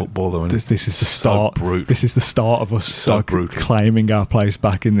 It's football, though, isn't it? This is the start. So this is the start of us claiming our place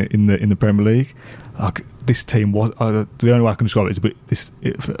back in the Premier League. Like, this team was the only way I can describe it is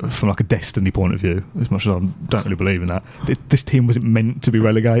from like a destiny point of view. As much as I don't really believe in that, this team wasn't meant to be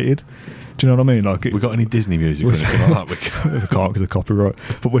relegated. Do you know what I mean? Like, we got any Disney music or anything like that? We can't because of copyright.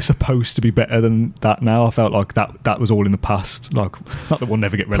 But we're supposed to be better than that now. I felt like that was all in the past. Like, not that we'll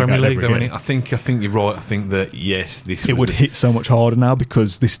never get relegated. Premier League, ever though, I think you're right. I think that it would hit so much harder now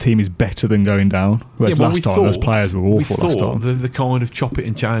because this team is better than going down. Whereas last time those players were awful. Last time the kind of chop it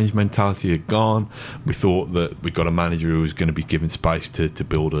and change mentality had gone. We thought that we got a manager who was going to be given space to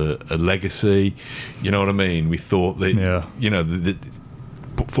build a legacy. You know what I mean? We thought that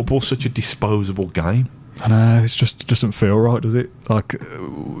football's such a disposable game. I know, it just doesn't feel right, does it? Like,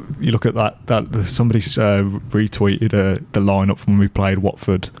 you look at that somebody's retweeted the lineup from when we played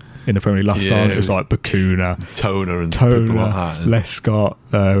Watford in the Premier League last time. It was like Bakuna, Toner, people like that. Lescott,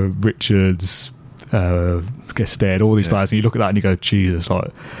 Richards, Gestead, all these players, and you look at that and you go, Jesus,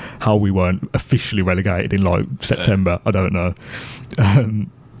 like, how we weren't officially relegated in like September, I don't know.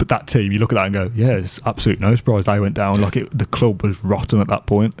 But that team, you look at that and go, yeah, it's absolutely no surprise they went down. Like, the club was rotten at that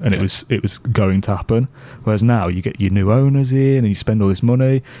point, and it was going to happen. Whereas now you get your new owners in, and you spend all this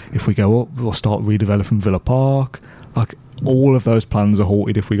money. If we go up, we'll start redeveloping Villa Park. Like, all of those plans are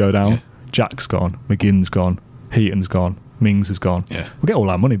halted if we go down. Jack's gone, McGinn's gone, Heaton's gone, Mings has gone. We'll get all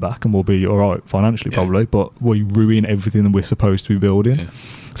our money back, and we'll be all right financially probably. But we ruin everything that we're supposed to be building.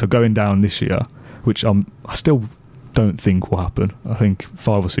 So going down this year, which I still don't think will happen. I think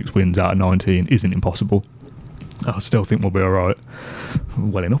 5 or 6 wins out of 19 isn't impossible. I still think we'll be alright.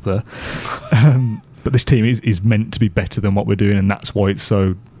 Welling up there. But this team is meant to be better than what we're doing, and that's why it's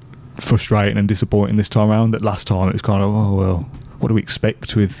so frustrating and disappointing this time around. That last time it was kind of, what do we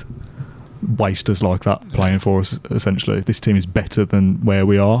expect with wasters like that playing for us, essentially? This team is better than where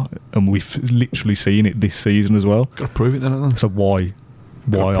we are, and we've literally seen it this season as well. Got to prove it then, haven't they? So why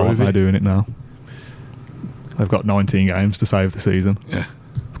aren't they doing it now? They've got 19 games to save the season.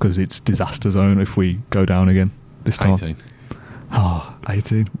 because it's disaster zone if we go down again this time. 18.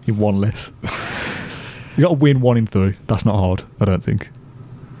 18. You one less. You got to win 1 in 3. That's not hard, I don't think,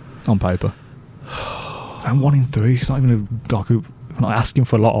 on paper. And 1 in 3. It's not even we're not asking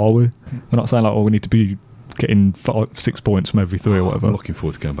for a lot, are we? We're not saying like, we need to be getting 6 points from every 3 or whatever. I'm looking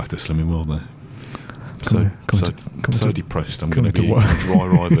forward to going back to Slimming World now. So depressed. I'm going to be eating dry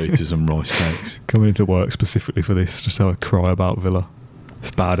rye beaters and rice cakes. Coming into work specifically for this, just to have a cry about Villa.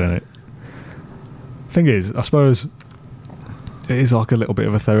 It's bad, isn't it? Thing is, I suppose it is like a little bit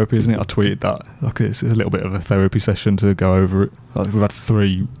of a therapy, isn't it? I tweeted that. Like it's a little bit of a therapy session to go over it. Like we've had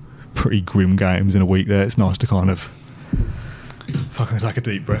 3 pretty grim games in a week there. It's nice to kind of fucking take a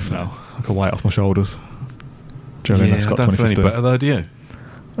deep breath now. Like a weight off my shoulders. Do you know what I mean? That's got I don't feel any better though, do you?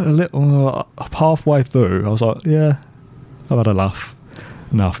 A little halfway through, I was like, yeah, I've had a laugh.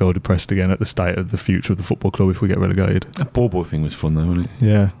 Now I feel depressed again at the state of the future of the football club if we get relegated. That ball thing was fun though, wasn't it?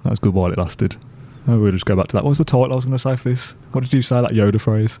 Yeah, that was good while it lasted. Maybe we'll just go back to that. What was the title I was going to say for this? What did you say, that Yoda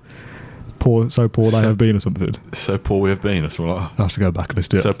phrase? Poor they have been or something? So poor we have been or something like that. I'll have to go back and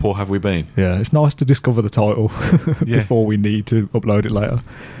list it. So poor have we been? Yeah, it's nice to discover the title before we need to upload it later.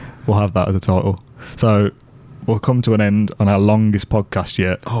 We'll have that as a title. So we'll come to an end on our longest podcast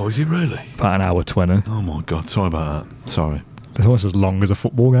yet. Oh, is it really? About an hour 20. Oh my God, sorry about that. Sorry. It's almost as long as a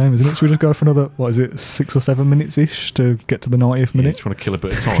football game, isn't it? Should we just go for another, 6 or 7 minutes-ish to get to the 90th minute? Yeah, just want to kill a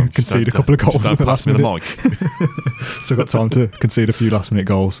bit of time. Concede a couple of goals. Don't pass me the mic. Still got time to concede a few last-minute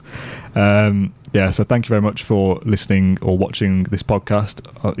goals. So thank you very much for listening or watching this podcast.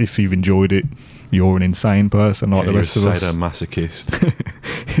 If you've enjoyed it, you're an insane person like the rest of us. You're a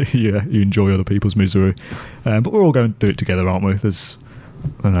sadomasochist. Yeah, you enjoy other people's misery. But we're all going to do it together, aren't we? There's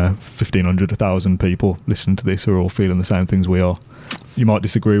 1,500, 1,000 people listening to this who are all feeling the same things we are. You might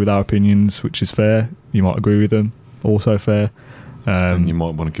disagree with our opinions, which is fair. You might agree with them, also fair. And you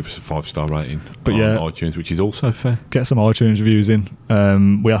might want to give us a 5-star rating on iTunes, which is also fair. Get some iTunes reviews in.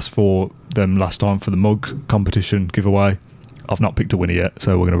 We asked for them last time for the mug competition giveaway. I've not picked a winner yet,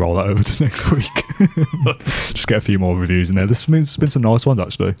 so we're going to roll that over to next week. Just get a few more reviews in there. There's been some nice ones,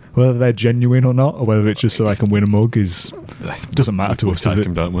 actually. Whether they're genuine or not, or whether it's just so they can win a mug, doesn't matter to us, does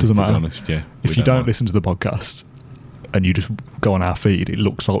it? Doesn't matter. Honest, yeah, if you don't listen to the podcast and you just go on our feed, it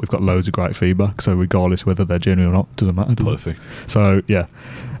looks like we've got loads of great feedback. So regardless whether they're genuine or not, doesn't matter. Perfect. So yeah,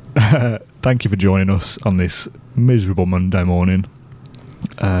 thank you for joining us on this miserable Monday morning.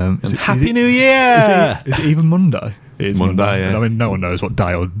 Happy New Year! Is it even Monday? It's Monday, yeah. I mean, no one knows what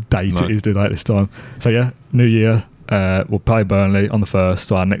day or date it is, do they, this time? So, yeah, New Year. We'll play Burnley on the 1st,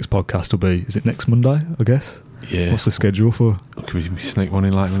 so our next podcast will be... Is it next Monday, I guess? Yeah. What's the schedule for... Can we sneak one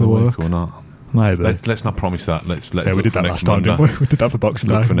in later in the week or not? Maybe. Let's not promise that. Let's we did that last time, Monday. didn't we? We did that for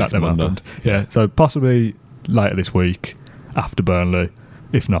Boxing Day. For next Monday. Yeah, so possibly later this week, after Burnley,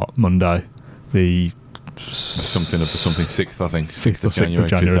 if not Monday, the... Something 6th, I think. 6th of January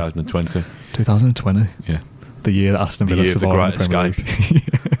 2020. 2020? Yeah. The year that Aston Villa survived the Premier League.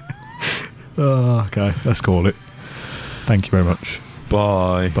 Oh, okay, let's call it. Thank you very much.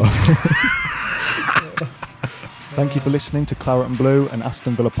 Bye. Thank you for listening to Claret and Blue and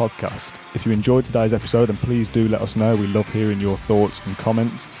Aston Villa podcast. If you enjoyed today's episode, then please do let us know. We love hearing your thoughts and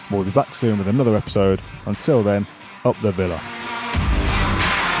comments. We'll be back soon with another episode. Until then, up the Villa.